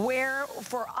 where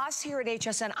for us here at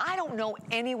HSN, I don't know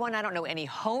anyone, I don't know any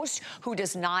host who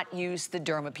does not use the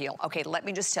Dermapeel. Okay, let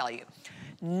me just tell you.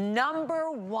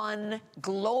 #1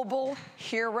 global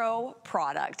hero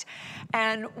product.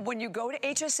 And when you go to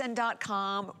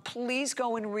hsn.com, please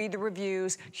go and read the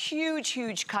reviews.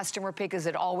 Huge customer pick, as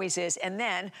it always is. And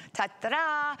then,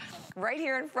 ta-da, right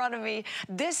here in front of me,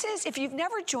 this is, if you've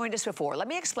never joined us before, let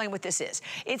me explain what this is.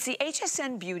 It's the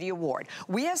HSN Beauty Award.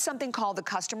 We have something called the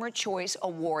Customer Choice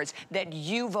Awards that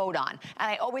you vote on.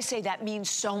 And I always say that means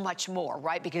so much more,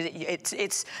 right? Because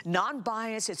it's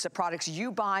non-biased, it's the products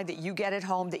you buy that you get at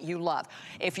home that you love.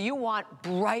 If you want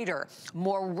brighter,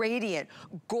 more radiant,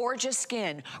 gorgeous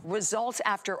skin, results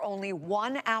after only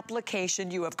 1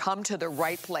 application, you have come to the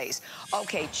right place.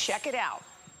 Okay, check it out.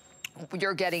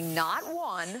 You're getting not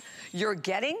 1, you're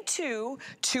getting 2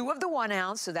 of the 1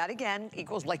 ounce, so that again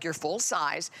equals like your full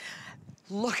size.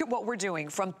 Look at what we're doing,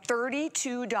 from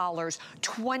 $32,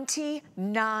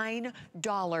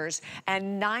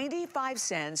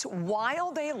 $29.95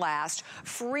 while they last,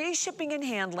 free shipping and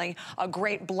handling, a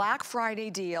great Black Friday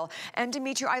deal. And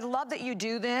Dimitri, I love that you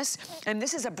do this, and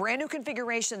this is a brand new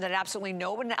configuration that absolutely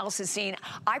no one else has seen.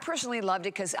 I personally loved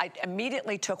it because I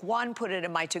immediately took 1, put it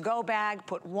in my to-go bag,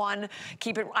 put 1,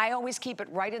 I always keep it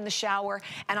right in the shower,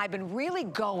 and I've been really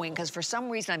going, because for some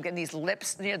reason I'm getting these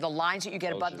lips, you know, the lines that you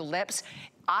get above the lips.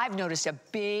 I've noticed a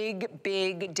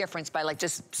big difference by like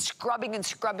just scrubbing and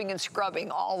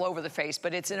scrubbing all over the face,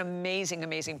 but it's an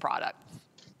amazing product.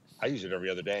 I use it every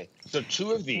other day. So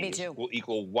 2 of these will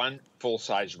equal 1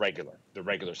 full-size the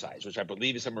regular size, which I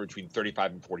believe is somewhere between $35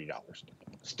 and $40.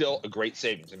 Still a great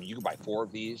savings. I mean, you can buy 4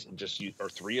 of these and just use, or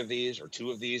 3 of these, or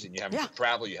 2 of these, and you have them for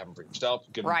travel, you have them for yourself.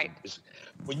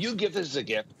 When you give this as a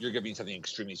gift, you're giving something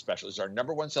extremely special. It's our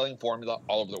 #1 selling formula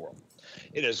all over the world.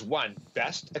 It has won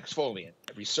Best Exfoliant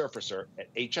Resurfacer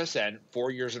at HSN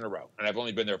 4 years in a row, and I've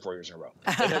only been there 4 years in a row.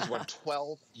 It has won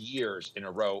 12 years in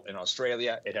a row in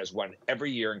Australia. It has won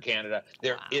every year in Canada.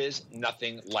 There is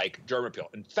nothing like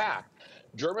Dermapeel. In fact,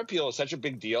 Dermapeel is such a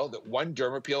big deal that 1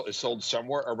 Dermapeel is sold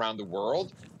somewhere around the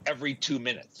world every 2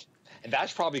 minutes. And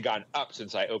that's probably gone up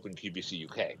since I opened QVC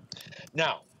UK.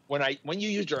 Now, when you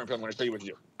use Dermapeel, I'm going to tell you what to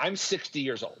do. I'm 60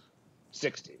 years old.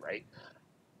 60, right?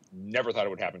 Never thought it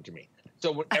would happen to me.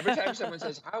 So every time someone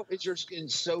says, how is your skin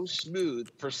so smooth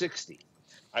for 60?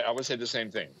 I always say the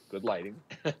same thing. Good lighting.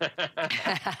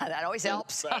 That always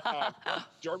helps.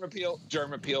 Dermapeel.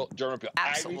 Absolutely.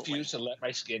 I refuse to let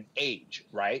my skin age,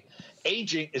 right?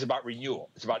 Aging is about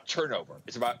renewal. It's about turnover.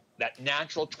 It's about that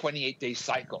natural 28-day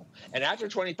cycle. And after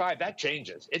 25, that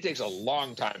changes. It takes a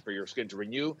long time for your skin to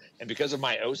renew. And because of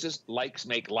meiosis, likes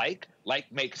make like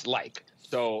makes like.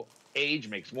 So age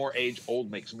makes more age, old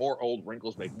makes more old,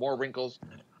 wrinkles make more wrinkles.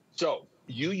 So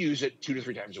You use it 2 to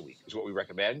 3 times a week is what we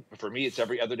recommend. For me, it's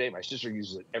every other day. My sister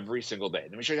uses it every single day.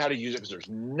 Let me show you how to use it because there's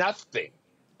nothing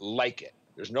like it.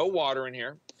 There's no water in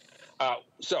here.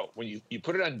 So when you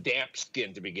put it on damp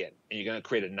skin to begin, and you're going to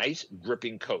create a nice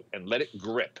gripping coat and let it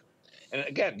grip. And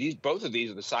again, both of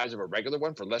these are the size of a regular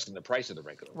one for less than the price of the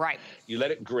regular one. Right. You let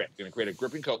it grip. You're going to create a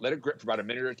gripping coat. Let it grip for about a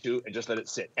minute or two and just let it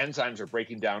sit. Enzymes are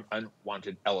breaking down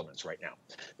unwanted elements right now.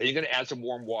 Then you're going to add some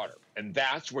warm water. And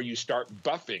that's where you start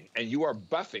buffing. And you are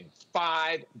buffing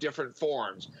 5 different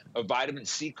forms of vitamin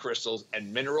C crystals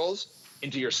and minerals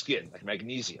into your skin, like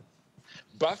magnesium.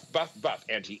 Buff, buff, buff.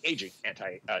 Anti-aging,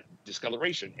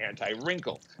 anti-discoloration,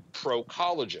 anti-wrinkle,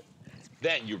 pro-collagen.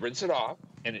 Then you rinse it off,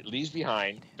 and it leaves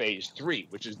behind phase 3,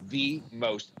 which is the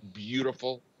most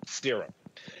beautiful serum.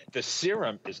 The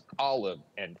serum is olive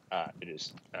and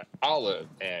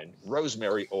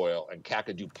rosemary oil and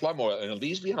kakadu plum oil, and it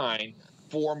leaves behind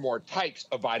 4 more types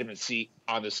of vitamin C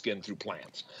on the skin through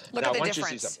plants. Look now, at the once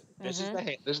difference. You see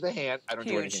something, this is the hand. I don't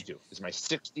do anything to. It's my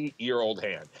 60-year-old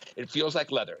hand. It feels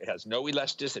like leather. It has no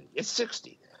elasticity. It's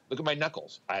 60. Look at my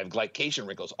knuckles. I have glycation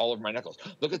wrinkles all over my knuckles.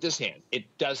 Look at this hand.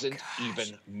 It doesn't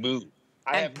even move.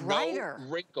 I have no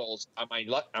wrinkles on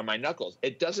my knuckles.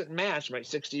 It doesn't match my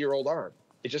 60-year-old arm.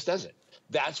 It just doesn't.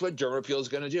 That's what DermaPeel is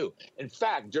going to do. In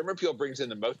fact, DermaPeel brings in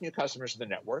the most new customers to the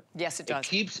network. Yes, it does. It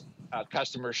keeps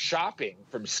customers shopping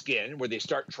from Skinn, where they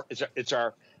start. It's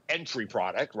our entry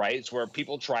product, right? It's where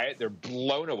people try it. They're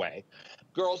blown away.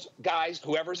 Girls, guys,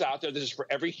 whoever's out there, this is for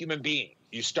every human being.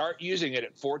 You start using it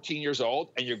at 14 years old,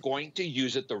 and you're going to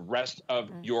use it the rest of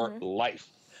your life.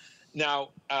 Now,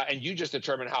 and you just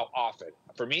determine how often.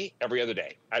 For me, every other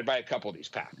day. I'd buy a couple of these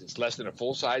packs. It's less than a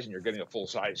full size, and you're getting a full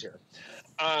size here.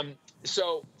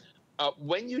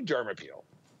 When you DermaPeel,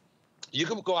 you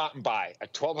can go out and buy a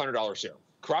 $1,200 serum.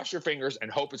 Cross your fingers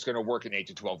and hope it's going to work in 8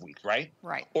 to 12 weeks, right?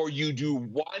 Right. Or you do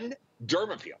one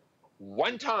DermaPeel,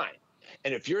 one time.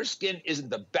 And if your skin isn't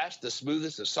the best, the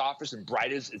smoothest, the softest, and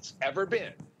brightest it's ever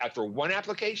been, after one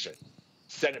application,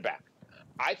 send it back.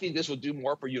 I think this will do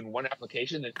more for you in one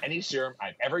application than any serum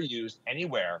I've ever used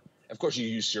anywhere. Of course, you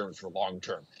use serums for long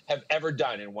term, have ever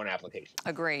done in one application.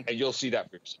 Agree. And you'll see that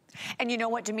for yourself. And you know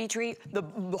what, Dimitri? The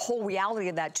whole reality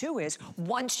of that, too, is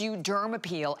once you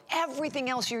DermaPeel, everything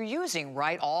else you're using,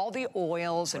 right? All the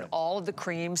oils and all of the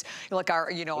creams, like our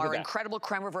incredible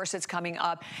creme reverse that's coming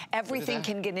up, everything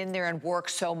can get in there and work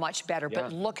so much better. Yeah.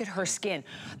 But look at her skin.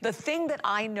 The thing that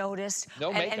I noticed,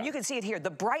 and you can see it here, the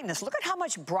brightness. Look at how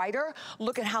much brighter.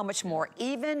 Look at how much more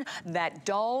even. That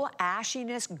dull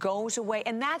ashiness goes away.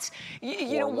 And that's,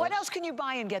 you know, what else can you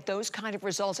buy and get those kind of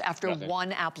results after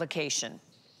one application?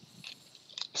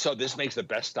 So this makes the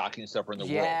best stocking stuffer in the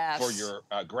world for your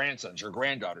grandsons, your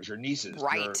granddaughters, your nieces,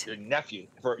 your nephew,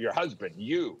 for your husband,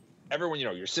 you, everyone, you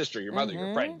know, your sister, your mother,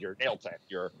 your friend, your nail tech,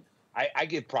 I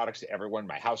give products to everyone,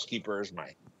 my housekeepers,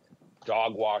 my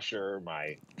dog washer,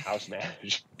 my house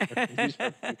manager.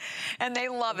 And they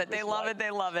love it. They love it. They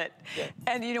love it. Yeah.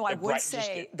 And, you know, I would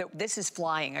say that this is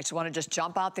flying. I just want to just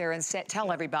jump out there and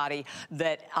tell everybody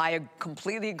that I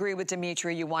completely agree with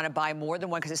Dimitri. You want to buy more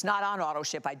than one because it's not on auto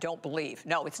ship, I don't believe.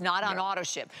 No, it's not on auto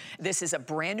ship. This is a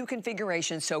brand new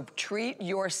configuration, so treat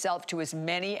yourself to as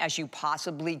many as you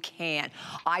possibly can.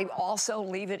 I also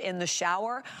leave it in the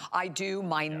shower. I do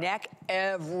my neck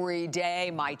every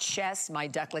day, my chest, my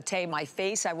décolleté, my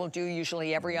face I will do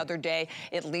usually every other day.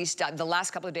 At least the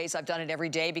last couple of days I've done it every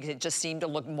day because it just seemed to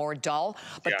look more dull.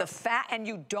 But the fat, and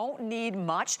you don't need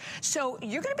much. So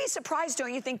you're going to be surprised,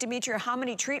 don't you think, Dimitri, how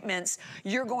many treatments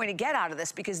you're going to get out of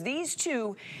this, because these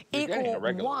two equal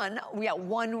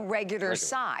one regular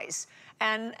size.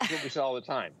 And that's what we sell all the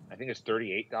time. I think it's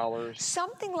 $38.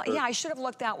 Something like, I should have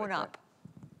looked that one up.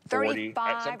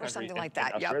 35 or something like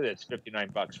that. In Australia, it's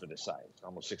 $59 for this size,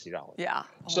 almost $60. Yeah.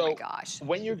 Oh my gosh.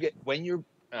 When you're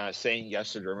saying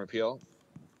yes to DermaPeel,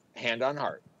 hand on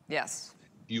heart. Yes.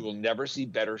 You will never see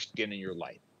better skin in your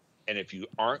life. And if you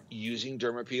aren't using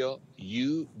DermaPeel,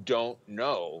 you don't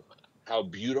know how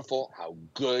beautiful, how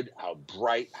good, how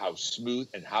bright, how smooth,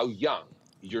 and how young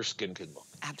your skin can look.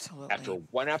 Absolutely. After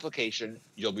one application,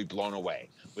 you'll be blown away.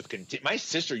 My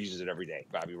sister uses it every day,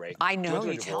 Bobby Ray. I know,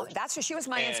 you tell me. She was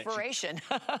my inspiration.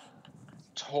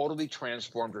 Totally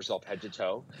transformed herself head to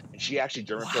toe, and she actually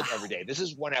DermaPeeled every day. This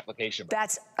is one application.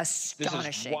 That's astonishing.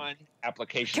 This is one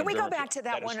application. Can we go back to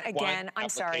that one again? I'm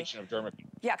sorry.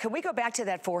 Yeah, can we go back to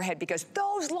that forehead, because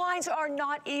those lines are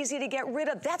not easy to get rid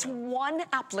of. That's one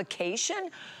application.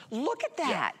 Look at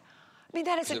that. I mean,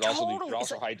 that is a total... You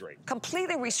also hydrate.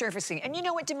 Completely resurfacing. And you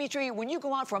know what, Dimitri? When you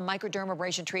go out for a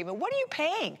microdermabrasion treatment, what are you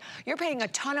paying? You're paying a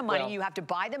ton of money. Well, you have to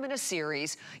buy them in a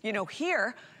series. You know,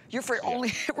 here, you're for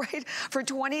only, right, for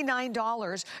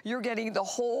 $29, you're getting the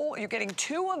whole, you're getting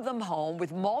 2 of them home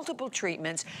with multiple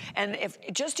treatments. And if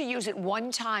just to use it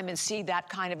one time and see that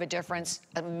kind of a difference,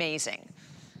 amazing.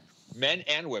 Men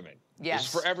and women. Yes. This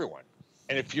is for everyone.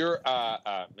 And if you're,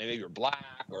 maybe you're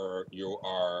black or you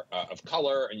are of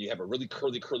color and you have a really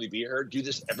curly beard, do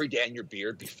this every day on your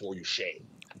beard before you shave,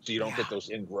 so you don't get those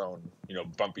ingrown, you know,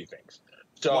 bumpy things.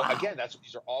 So again,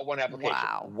 these are all one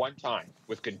application, one time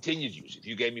with continued use. If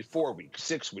you gave me 4 weeks,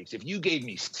 6 weeks, if you gave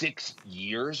me 6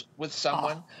 years with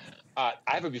someone, I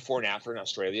have a before and after in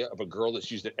Australia of a girl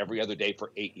that's used it every other day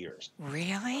for 8 years.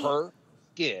 Really? Her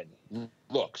skin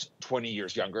looks 20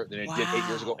 years younger than it did 8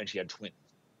 years ago, and she had twins.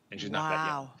 And she's not that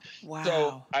young. Wow.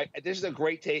 So this is a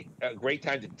great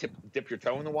time to dip your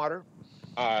toe in the water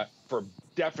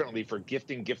definitely for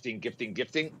gifting.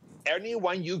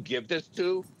 Anyone you give this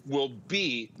to will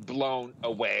be blown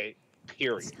away,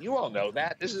 period. You all know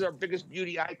that. This is our biggest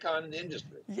beauty icon in the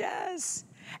industry. Yes.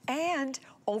 And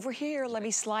over here, let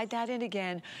me slide that in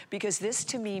again, because this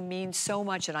to me means so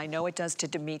much, and I know it does to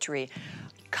Dimitri.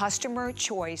 Customer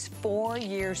choice 4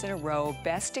 years in a row,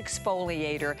 best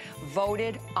exfoliator,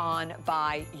 voted on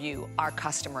by you, our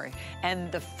customer. And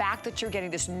the fact that you're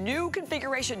getting this new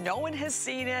configuration, no one has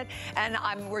seen it, and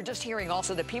we're just hearing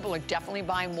also that people are definitely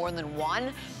buying more than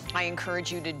one. I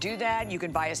encourage you to do that. You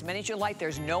can buy as many as you like.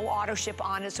 There's no auto ship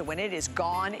on it, so when it is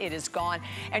gone, it is gone.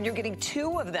 And you're getting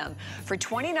 2 of them for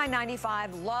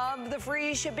 $29.95. Love the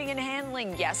free shipping and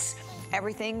handling. Yes,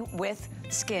 everything with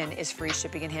Skinn is free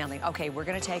shipping and handling. Okay, we're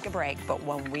gonna take a break, but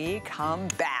when we come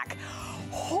back,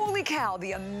 holy cow,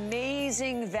 the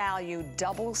amazing value,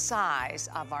 double size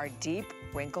of our Deep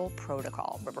Wrinkle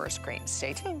Protocol Reverse Cream.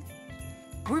 Stay tuned.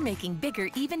 We're making bigger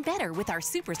even better with our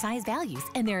supersize values,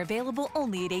 and they're available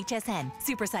only at HSN.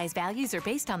 Supersize values are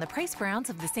based on the price per ounce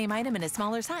of the same item in a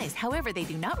smaller size. However, they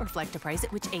do not reflect a price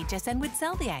at which HSN would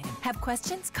sell the item. Have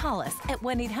questions? Call us at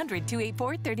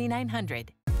 1-800-284-3900.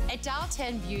 At Dial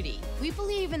 10 Beauty, we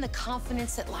believe in the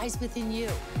confidence that lies within you.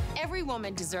 Every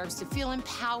woman deserves to feel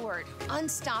empowered,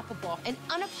 unstoppable, and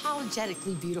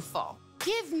unapologetically beautiful.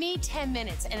 Give me 10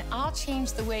 minutes and I'll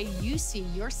change the way you see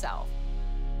yourself.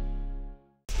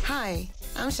 Hi,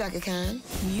 I'm Shaka Khan.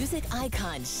 Music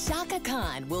icon Shaka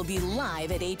Khan will be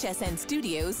live at HSN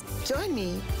Studios. Join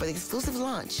me for the exclusive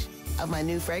launch of my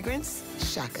new fragrance,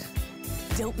 Shaka.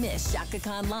 Don't miss Shaka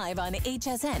Khan live on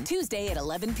HSN Tuesday at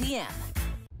 11 p.m.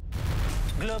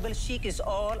 Global Chic is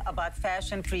all about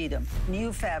fashion freedom,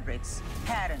 new fabrics,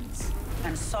 patterns,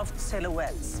 and soft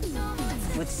silhouettes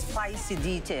with spicy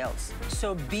details.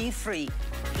 So be free.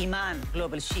 Iman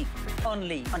Global Chic,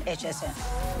 only on HSN.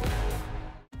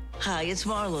 Hi, it's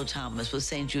Marlo Thomas with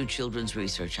St. Jude Children's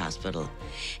Research Hospital.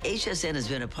 HSN has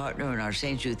been a partner in our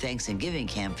St. Jude Thanks and Giving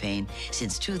campaign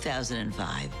since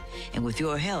 2005. And with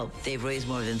your help, they've raised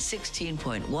more than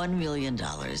 $16.1 million.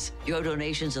 Your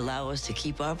donations allow us to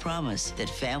keep our promise that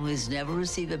families never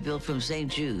receive a bill from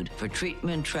St. Jude for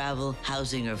treatment, travel,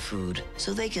 housing, or food,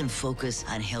 so they can focus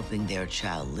on helping their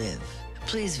child live.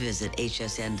 Please visit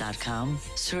hsn.com,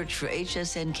 search for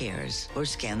HSN Cares, or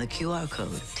scan the QR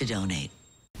code to donate.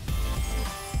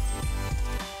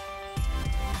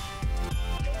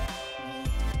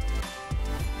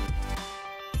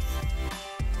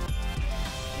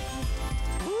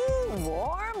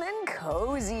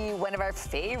 Cozy, one of our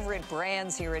favorite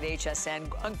brands here at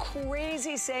HSN, on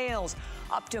crazy sales,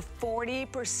 up to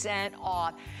 40%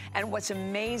 off. And what's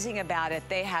amazing about it,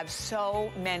 they have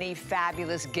so many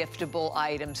fabulous giftable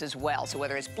items as well. So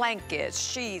whether it's blankets,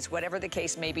 sheets, whatever the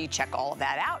case may be, check all of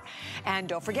that out. And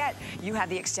don't forget, you have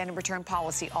the extended return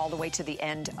policy all the way to the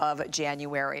end of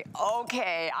January.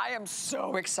 Okay, I am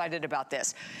so excited about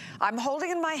this. I'm holding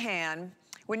in my hand,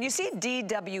 when you see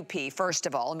DWP, first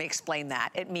of all, let me explain that.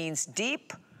 It means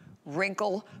Deep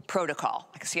Wrinkle Protocol.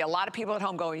 I can see a lot of people at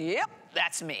home going, yep,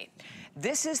 that's me.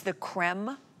 This is the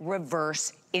Creme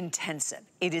Reverse Intensive.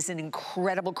 It is an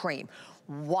incredible cream.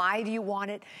 Why do you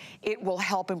want it? It will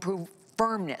help improve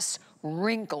firmness,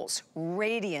 wrinkles,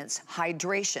 radiance,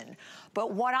 hydration.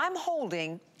 But what I'm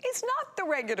holding is not the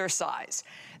regular size.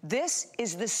 This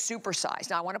is the super size.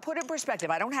 Now, I want to put it in perspective.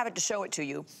 I don't have it to show it to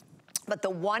you. But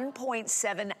the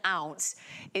 1.7 ounce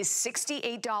is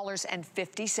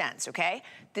 $68.50, okay?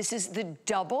 This is the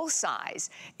double size.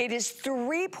 It is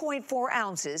 3.4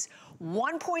 ounces,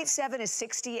 1.7 is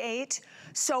 $68.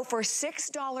 So for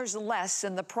 $6 less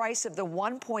than the price of the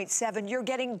 1.7, you're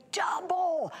getting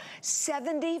double,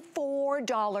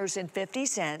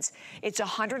 $74.50. It's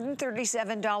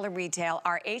 $137 retail.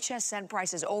 Our HSN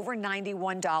price is over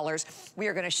 $91. We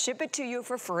are gonna ship it to you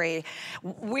for free.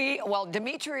 Well,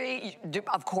 Dimitri,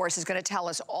 of course, is gonna tell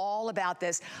us all about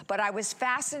this, but I was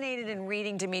fascinated in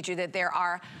reading, Dimitri, that there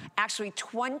are actually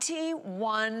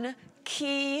 21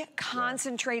 key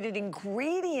concentrated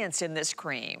ingredients in this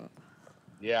cream.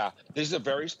 Yeah, this is a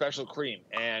very special cream.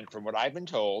 And from what I've been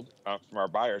told from our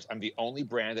buyers, I'm the only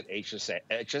brand at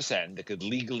HSN that could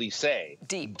legally say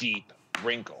deep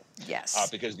wrinkle. Yes.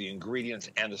 Because of the ingredients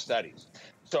and the studies.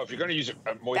 So if you're going to use a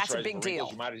moisturizer That's a big for wrinkles, deal.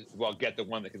 you might as well get the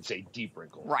one that can say deep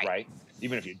wrinkle, right?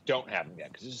 Even if you don't have them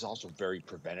yet, because this is also very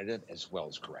preventative as well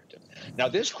as corrective. Now,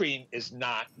 this cream is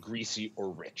not greasy or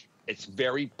rich. It's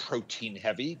very protein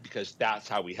heavy because that's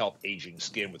how we help aging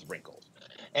skin with wrinkles.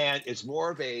 And it's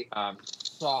more of a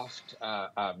soft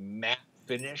matte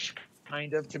finish,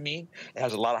 kind of, to me. It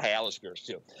has a lot of hyalospheres,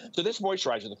 too. So this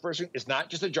moisturizer, the first thing, is not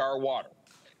just a jar of water.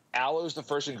 Aloe is the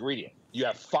first ingredient. You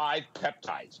have 5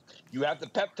 peptides. You have the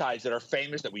peptides that are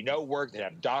famous, that we know work. They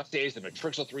have doxase, the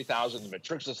matrixyl 3000, the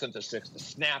matrixyl synthesis 6, the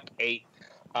SNAP 8.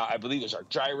 I believe those are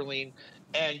gyroline.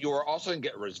 And you are also going to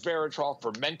get resveratrol,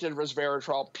 fermented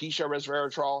resveratrol, pisha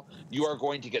resveratrol. You are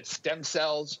going to get stem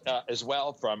cells as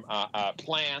well from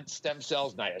plant stem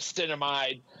cells,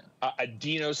 niacinamide,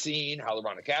 adenosine,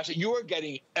 hyaluronic acid. You are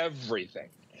getting everything.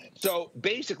 So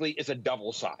basically, it's a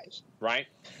double size, right?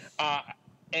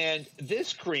 And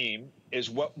this cream is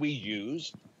what we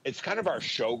use. It's kind of our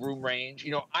showroom range.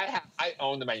 You know, I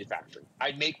own the manufacturing.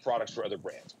 I make products for other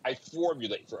brands. I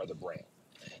formulate for other brands.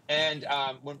 And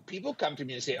when people come to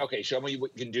me and say, okay, show me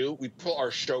what you can do, we pull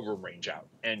our showroom range out.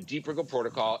 And Deep Wrinkle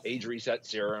Protocol, Age Reset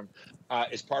Serum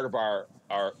is part of our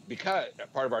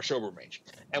showroom range.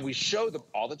 And we show them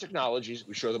all the technologies,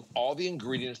 we show them all the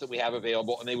ingredients that we have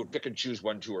available, and they would pick and choose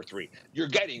 1, 2, or 3. You're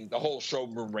getting the whole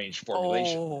showroom range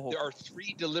formulation. Oh. There are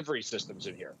 3 delivery systems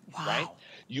in here, wow. right?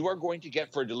 You are going to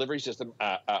get, for a delivery system,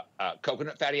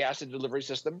 coconut fatty acid delivery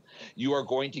system. You are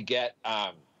going to get,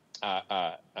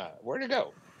 where'd it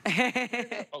go?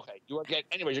 Okay, you will get,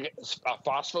 anyways, you get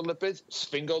phospholipids,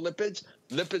 sphingolipids.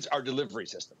 Lipids are delivery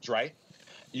systems, right?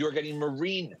 You are getting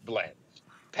marine blends,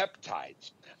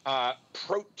 peptides,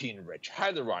 protein-rich,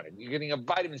 hyaluronic. You're getting a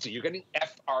vitamin C. You're getting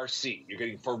FRC. You're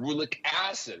getting ferulic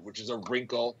acid, which is a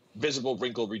visible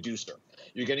wrinkle reducer.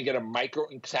 You're going to get a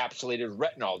microencapsulated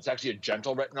retinol. It's actually a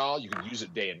gentle retinol. You can use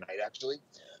it day and night, actually.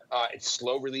 It's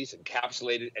slow release,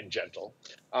 encapsulated, and gentle.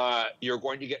 You're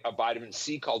going to get a vitamin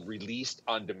C called Released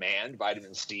on Demand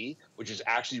vitamin C, which is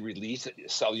actually released at the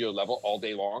cellular level all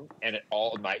day long and at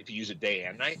all night if you use it day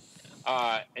and night.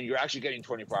 And you're actually getting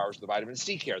 24 hours of the vitamin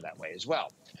C care that way as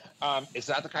well. It's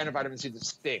not the kind of vitamin C that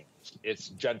stings. It's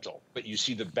gentle, but you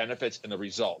see the benefits and the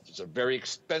results. It's a very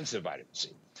expensive vitamin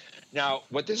C. Now,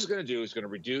 what this is going to do is going to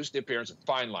reduce the appearance of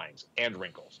fine lines and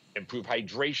wrinkles, improve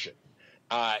hydration.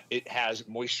 It has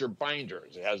moisture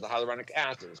binders. It has the hyaluronic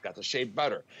acid. It's got the shea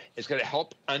butter. It's going to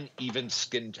help uneven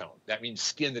skin tone. That means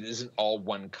skin that isn't all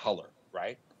one color,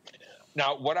 right?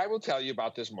 Now, what I will tell you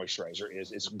about this moisturizer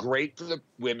is it's great for the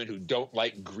women who don't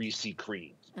like greasy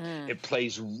creams. It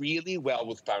plays really well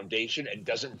with foundation and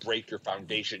doesn't break your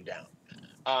foundation down.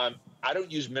 I don't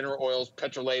use mineral oils,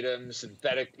 petrolatum,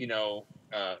 synthetic, liquidium,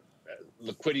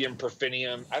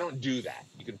 perfinium. I don't do that.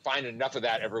 You can find enough of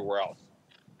that everywhere else.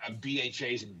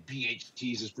 BHAs and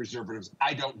BHTs as preservatives.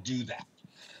 I don't do that.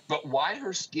 But why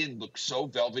her skin looks so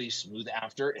velvety smooth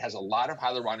after, it has a lot of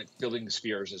hyaluronic filling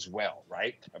spheres as well,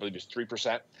 right? I believe it's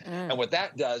 3%. And what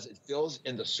that does, it fills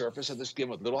in the surface of the skin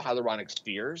with little hyaluronic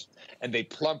spheres, and they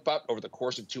plump up over the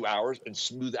course of 2 hours and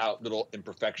smooth out little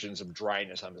imperfections of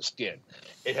dryness on the skin.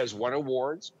 It has won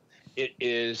awards. It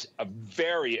is a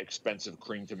very expensive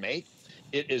cream to make.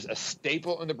 It is a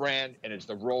staple in the brand, and it's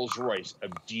the Rolls Royce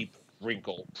of Deep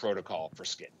Wrinkle Protocol for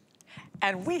skin.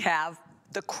 And we have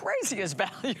the craziest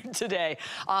value today.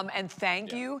 And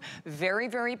thank you. Very,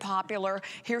 very popular.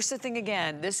 Here's the thing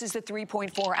again. This is the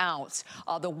 3.4 ounce.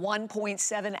 The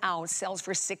 1.7 ounce sells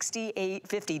for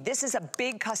 $68.50. This is a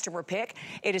big customer pick.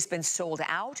 It has been sold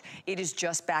out. It is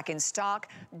just back in stock.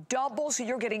 Double, so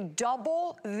you're getting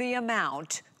double the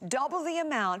amount double the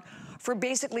amount for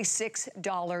basically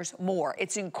 $6 more.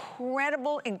 It's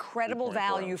incredible, incredible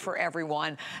value for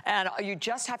everyone. And you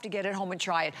just have to get it home and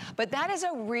try it. But that is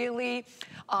a really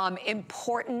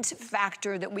important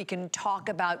factor that we can talk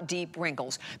about deep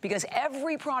wrinkles, because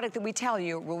every product that we tell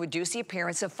you will reduce the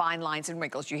appearance of fine lines and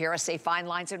wrinkles. You hear us say fine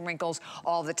lines and wrinkles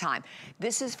all the time.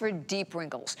 This is for deep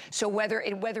wrinkles. So whether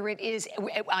it is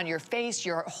on your face,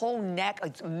 your whole neck,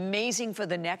 it's amazing for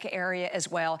the neck area as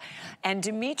well. And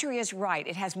Dimitri is right.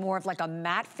 It has more of like a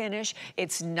matte finish.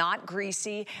 It's not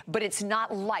greasy, but it's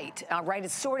not light, right?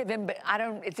 It's sort of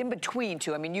it's in between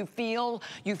too. I mean, you feel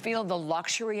the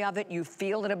luxury of it. You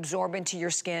feel it absorb into your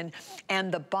skin. And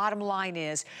the bottom line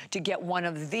is to get one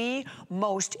of the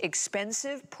most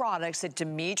expensive products that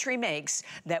Dimitri makes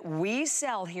that we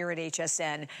sell here at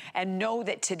HSN, and know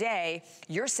that today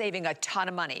you're saving a ton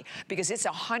of money, because it's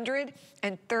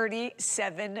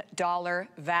 $137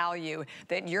 value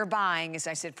that you're buying, as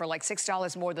I said, for like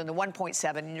 $6 more than the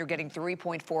 1.7, and you're getting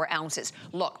 3.4 ounces.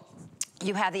 Look,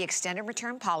 you have the extended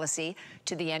return policy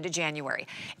to the end of January.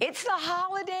 It's the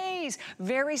holidays.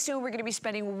 Very soon we're gonna be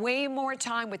spending way more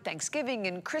time with Thanksgiving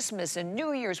and Christmas and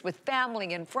New Year's with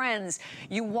family and friends.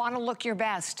 You wanna look your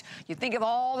best. You think of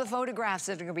all the photographs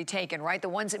that are gonna be taken, right? The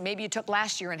ones that maybe you took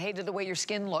last year and hated the way your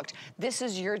skin looked. This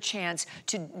is your chance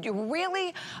to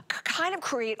really kind of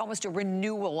create almost a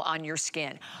renewal on your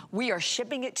skin. We are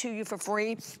shipping it to you for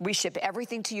free. We ship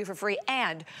everything to you for free.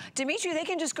 And Dimitri, they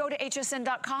can just go to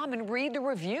hsn.com and read the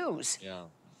reviews.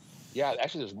 Yeah,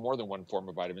 actually there's more than one form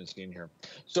of vitamin C in here.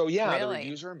 So yeah, the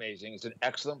reviews are amazing. It's an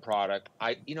excellent product.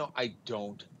 I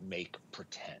don't make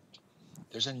pretend.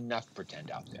 There's enough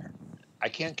pretend out there. I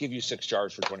can't give you 6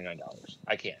 jars for $29.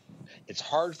 I can't. It's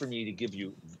hard for me to give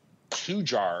you 2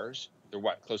 jars. They're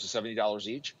what, close to $70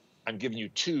 each? I'm giving you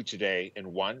 2 today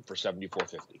and 1 for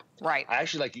 $74.50. Right. I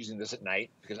actually like using this at night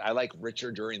because I like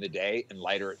richer during the day and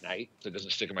lighter at night, so it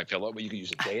doesn't stick in my pillow. But you can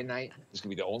use it day and night. This can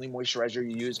be the only moisturizer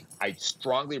you use. I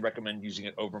strongly recommend using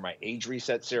it over my age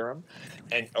reset serum,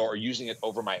 or using it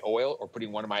over my oil, or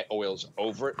putting one of my oils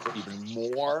over it for even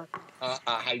more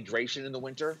hydration in the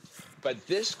winter. But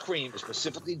this cream is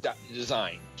specifically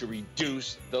designed to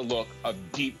reduce the look of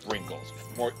deep wrinkles,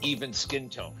 more even skin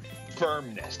tone,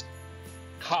 firmness,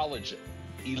 collagen,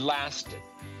 elastin,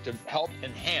 to help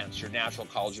enhance your natural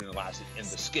collagen and elastin in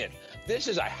the skin. This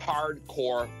is a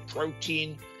hardcore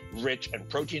protein-rich and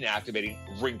protein-activating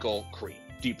wrinkle cream,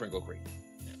 deep wrinkle cream.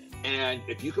 And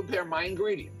if you compare my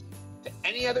ingredient to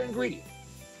any other ingredient,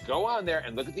 go on there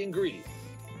and look at the ingredient.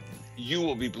 You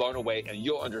will be blown away, and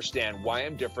you'll understand why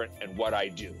I'm different and what I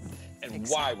do, and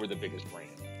why we're the biggest brand.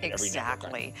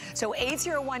 Exactly. So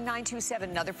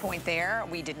 801927, another point there.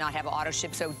 We did not have auto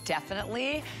ship, so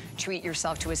definitely treat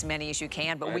yourself to as many as you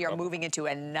can. But we are moving into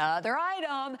another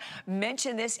item.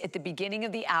 Mention this at the beginning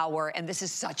of the hour, and this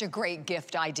is such a great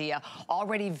gift idea.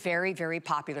 Already very, very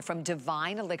popular. From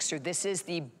Divine Elixir, this is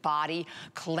the body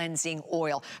cleansing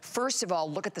oil. First of all,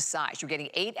 look at the size. You're getting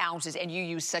 8 ounces, and you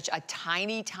use such a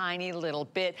tiny, tiny little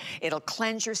bit. It'll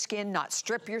cleanse your skin, not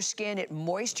strip your skin. It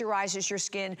moisturizes your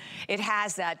skin. It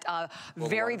has that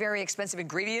very, very expensive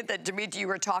ingredient that, Dimitri, you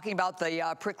were talking about,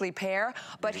 the prickly pear.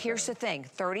 But here's the thing,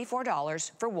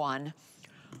 $34 for one.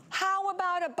 How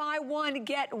about a buy one,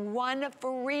 get one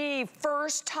free?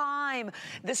 First time.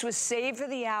 This was saved for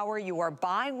the hour. You are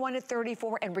buying one at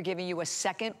 $34, and we're giving you a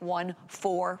second one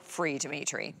for free,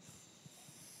 Dimitri.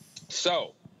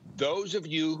 So, those of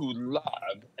you who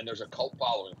love, and there's a cult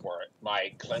following for it,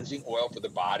 my cleansing oil for the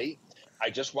body, I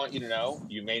just want you to know,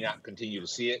 you may not continue to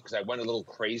see it because I went a little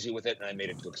crazy with it and I made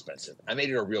it too expensive. I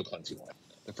made it a real cleansing oil.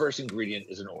 The first ingredient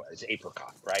is an oil. It's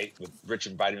apricot, right? Rich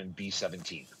in vitamin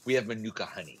B17. We have manuka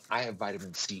honey. I have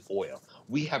vitamin C oil.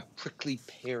 We have prickly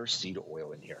pear seed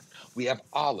oil in here. We have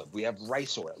olive. We have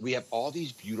rice oil. We have all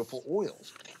these beautiful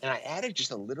oils. And I added just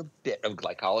a little bit of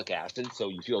glycolic acid so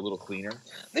you feel a little cleaner.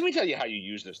 Let me tell you how you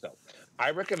use this, though.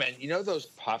 I recommend, you know those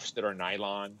puffs that are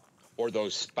nylon? Or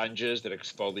those sponges that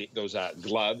exfoliate, those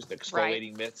gloves, the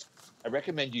exfoliating mitts. I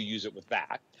recommend you use it with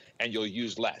that, and you'll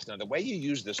use less. Now, the way you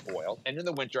use this oil, and in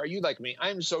the winter, are you like me?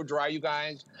 I'm so dry, you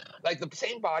guys. Like the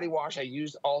same body wash I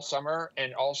used all summer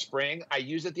and all spring, I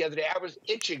used it the other day. I was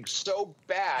itching so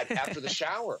bad after the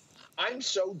shower. I'm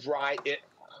so dry, it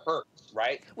hurts,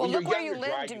 right? Well, look where you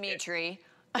live, Dimitri.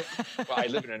 Well, I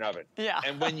live in an oven. Yeah.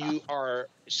 And when you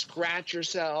scratch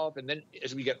yourself, and then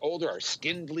as we get older, our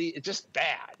skin bleed, it's just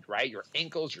bad, right? Your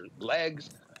ankles, your legs,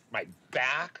 my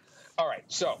back. All right,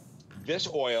 so this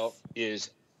oil is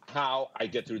how I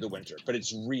get through the winter, but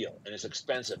it's real and it's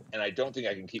expensive, and I don't think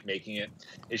I can keep making it.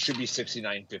 It should be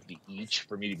 $69.50 each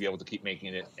for me to be able to keep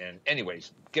making it. And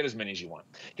anyways, get as many as you want.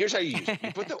 Here's how you use it.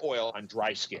 You put the oil on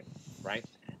dry skin, right?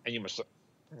 And you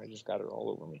I just got it all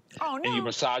over me. Oh, no. And you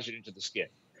massage it into the skin.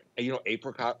 And you know,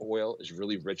 apricot oil is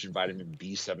really rich in vitamin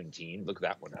B17. Look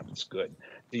that one up. It's good.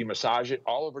 So you massage it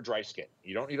all over dry skin.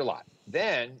 You don't need a lot.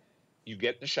 Then you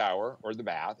get in the shower or the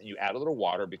bath and you add a little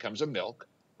water. It becomes a milk,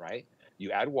 right?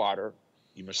 You add water,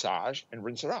 you massage, and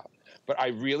rinse it off. But I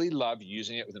really love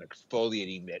using it with an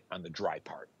exfoliating mitt on the dry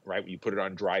part, right? You put it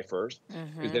on dry first,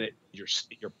 because then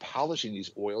you're polishing these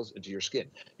oils into your skin.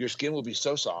 Your skin will be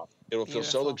so soft. It'll feel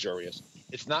so luxurious.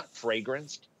 It's not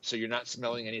fragranced, so you're not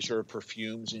smelling any sort of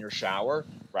perfumes in your shower,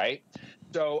 right?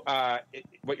 So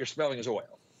what you're smelling is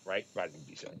oil, right? Vitamin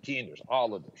B17, there's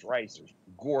olive, there's rice, there's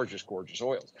gorgeous, gorgeous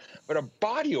oils. But a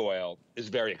body oil is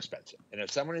very expensive. And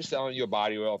if someone is selling you a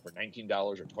body oil for $19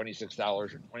 or $26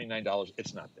 or $29,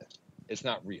 it's not this. It's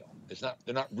not real.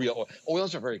 They're not real.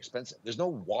 Oils are very expensive. There's no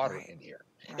water in here.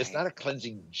 It's not a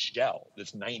cleansing gel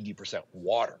that's 90%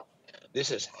 water. This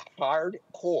is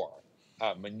hardcore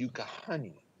Manuka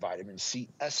honey, vitamin C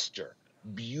ester,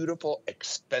 beautiful,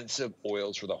 expensive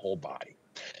oils for the whole body.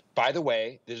 By the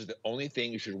way, this is the only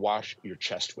thing you should wash your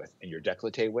chest with and your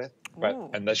décolleté with, but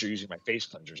unless you're using my face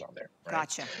cleansers on there. Right?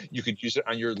 Gotcha. You could use it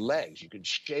on your legs. You can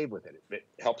shave with it. It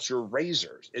helps your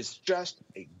razors. It's just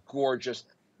a gorgeous,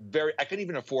 I couldn't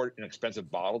even afford an expensive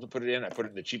bottle to put it in. I put it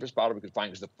in the cheapest bottle we could find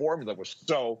because the formula was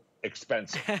so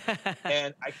expensive.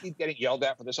 And I keep getting yelled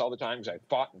at for this all the time because I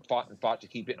fought and fought and fought to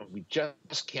keep it, and we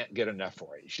just can't get enough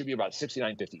for it. It should be about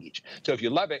 $69.50 each. So if you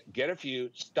love it, get a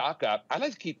few, stock up. I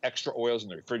like to keep extra oils in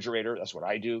the refrigerator. That's what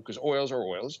I do because oils are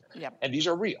oils, and these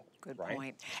are real. Good right?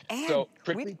 point. And so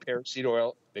prickly pear seed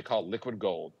oil, they call it liquid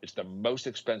gold. It's the most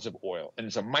expensive oil, and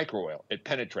it's a micro oil. It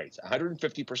penetrates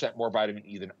 150% more vitamin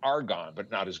E than argan, but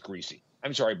not as greasy.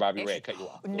 I'm sorry, Bobby Ray, I cut you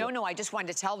off. No, I just wanted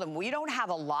to tell them we don't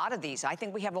have a lot of these. I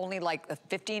think we have only like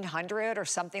 1,500 or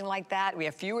something like that. We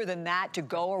have fewer than that to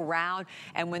go around,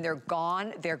 and when they're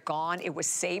gone, they're gone. It was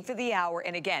saved for the hour,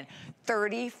 and again,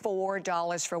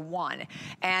 $34 for one.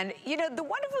 And you know, the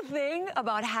wonderful thing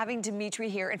about having Dimitri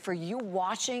here and for you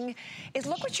watching is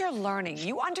look what you're learning.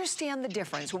 You understand the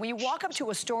difference. When you walk up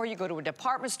to a store, you go to a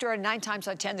department store, 9 times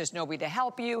out of 10, there's nobody to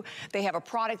help you. They have a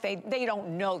product they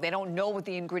don't know. They don't know what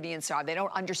the ingredients are. They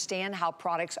don't understand how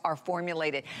products are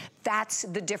formulated. That's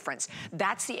the difference.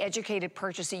 That's the educated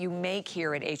purchase that you make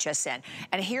here at HSN.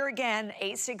 And here again,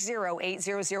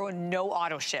 860-800, no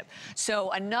auto ship.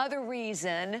 So another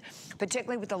reason,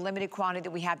 particularly with the limited quantity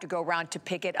that we have to go around, to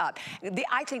pick it up.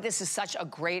 I think this is such a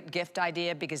great gift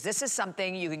idea because this is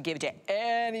something you can give to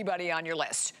anybody on your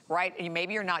list, right? And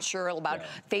maybe you're not sure about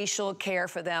facial care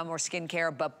for them or skin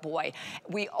care, but boy,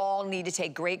 we all need to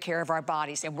take great care of our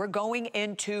bodies. And we're going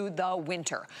into the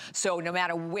winter. So no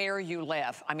matter where you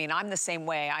live, I mean, I'm the same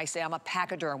way. I say I'm a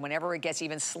pachyderm. Whenever it gets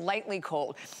even slightly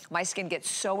cold, my skin gets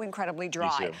so incredibly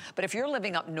dry. But if you're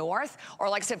living up north, or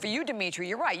like I said, for you, Dimitri,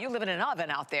 you're right. You live in an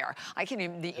oven out there. I can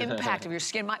even, the impact of your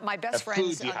skin. My best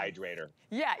friend's food dehydrator.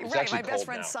 Yeah, right. My best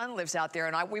friend's son lives out there,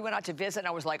 and we went out to visit, and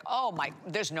I was like, oh my,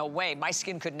 there's no way. My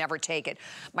skin could never take it.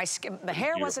 My skin, the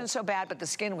hair wasn't so bad, but the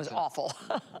skin was awful.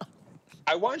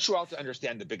 I want you all to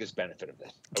understand the biggest benefit of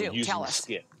this. Tell us.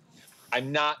 Skin.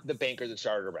 I'm not the banker that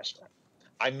started a restaurant.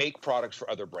 I make products for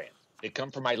other brands. They come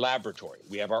from my laboratory.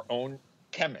 We have our own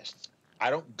chemists. I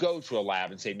don't go to a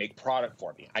lab and say, make product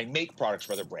for me. I make products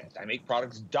for other brands. I make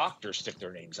products doctors stick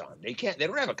their names on. They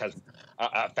don't have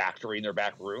a factory in their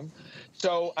back room.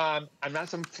 So I'm not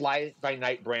some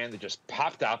fly-by-night brand that just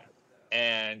popped up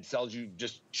and sells you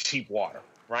just cheap water,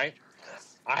 right?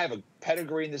 I have a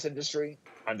pedigree in this industry.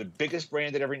 I'm the biggest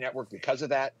brand at every network because of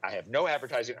that. I have no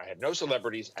advertising. I have no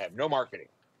celebrities. I have no marketing.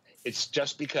 It's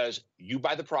just because you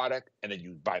buy the product and then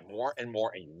you buy more and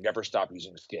more and you never stop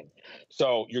using Skinn.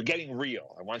 So you're getting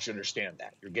real. I want you to understand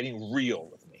that. You're getting real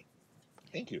with me.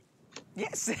 Thank you.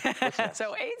 Yes.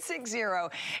 So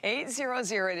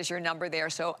 860-800 is your number there.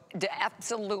 So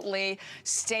absolutely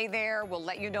stay there. We'll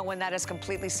let you know when that is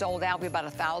completely sold out. We have about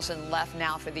 1,000 left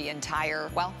now for the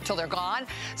entire, well, till they're gone.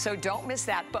 So don't miss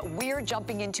that. But we're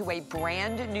jumping into a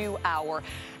brand new hour.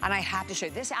 And I have to show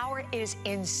you, this hour is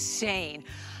insane.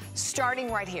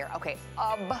 starting right here. Okay,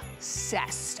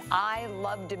 obsessed. I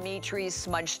love Dimitri's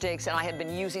smudge sticks, and I have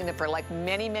been using them for like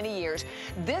many, many years.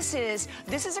 This is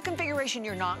a configuration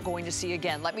you're not going to see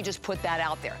again. Let me just put that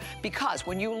out there. Because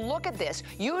when you look at this,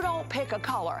 you don't pick a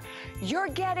color. You're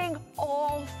getting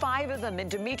all 5 of them. And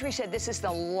Dimitri said this is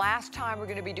the last time we're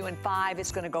gonna be doing 5.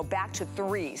 It's gonna go back to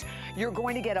 3s. You're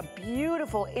going to get a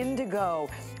beautiful indigo,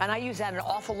 and I use that an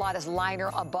awful lot as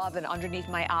liner above and underneath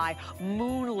my eye.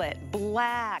 Moonlit,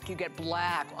 black, you get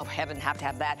black. Oh heaven, have to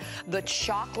have that. The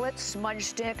chocolate smudge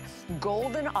stick,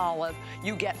 golden olive.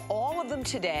 You get all of them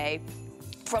today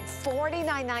from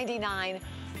 $49.99.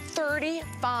 $35.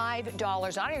 I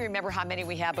don't even remember how many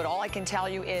we have, but all I can tell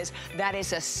you is that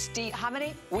is a steal. How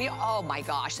many? Oh my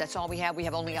gosh, that's all we have. We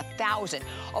have only 1,000.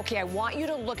 Okay, I want you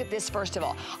to look at this first of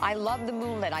all. I love the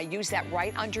moonlit. I use that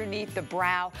right underneath the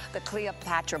brow, the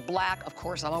Cleopatra black. Of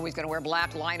course, I'm always gonna wear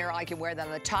black liner. I can wear that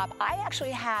on the top. I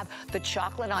actually have the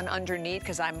chocolate on underneath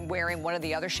because I'm wearing one of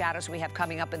the other shadows we have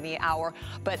coming up in the hour,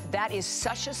 but that is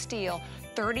such a steal.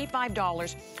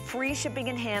 $35, free shipping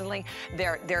and handling.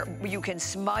 You can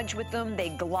smudge with them. They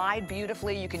glide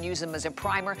beautifully. You can use them as a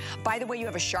primer. By the way, you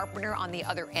have a sharpener on the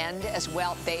other end as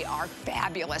well. They are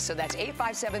fabulous. So that's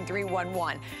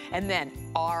 857-311. And then,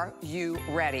 are you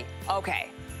ready? Okay,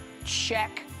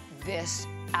 check this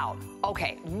out.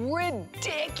 Okay,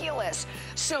 ridiculous.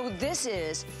 So this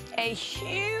is a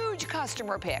huge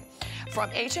customer pick from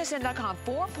hsn.com,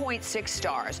 4.6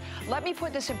 stars. Let me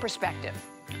put this in perspective.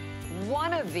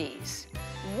 One of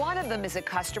them is a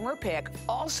customer pick,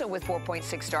 also with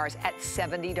 4.6 stars at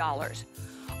 $70.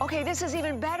 Okay, this is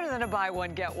even better than a buy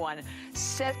one, get one.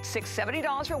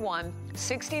 $70 for one,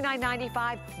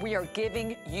 $69.95. We are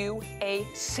giving you a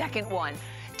second one.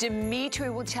 Dimitri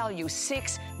will tell you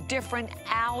 6 different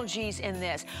algae in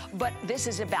this, but this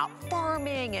is about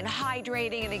firming and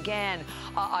hydrating, and again,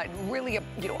 really,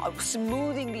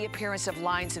 smoothing the appearance of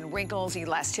lines and wrinkles,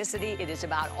 elasticity. It is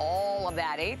about all of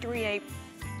that.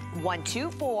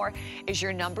 838-124 is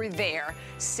your number there.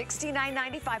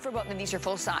 $69.95 for both, and these are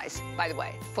full size, by the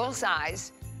way. Full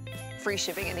size, free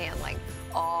shipping and handling.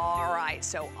 All right,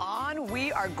 so on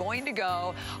we are going to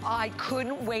go. I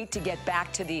couldn't wait to get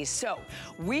back to these. So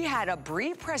we had a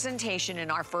brief presentation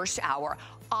in our first hour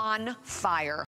on fire.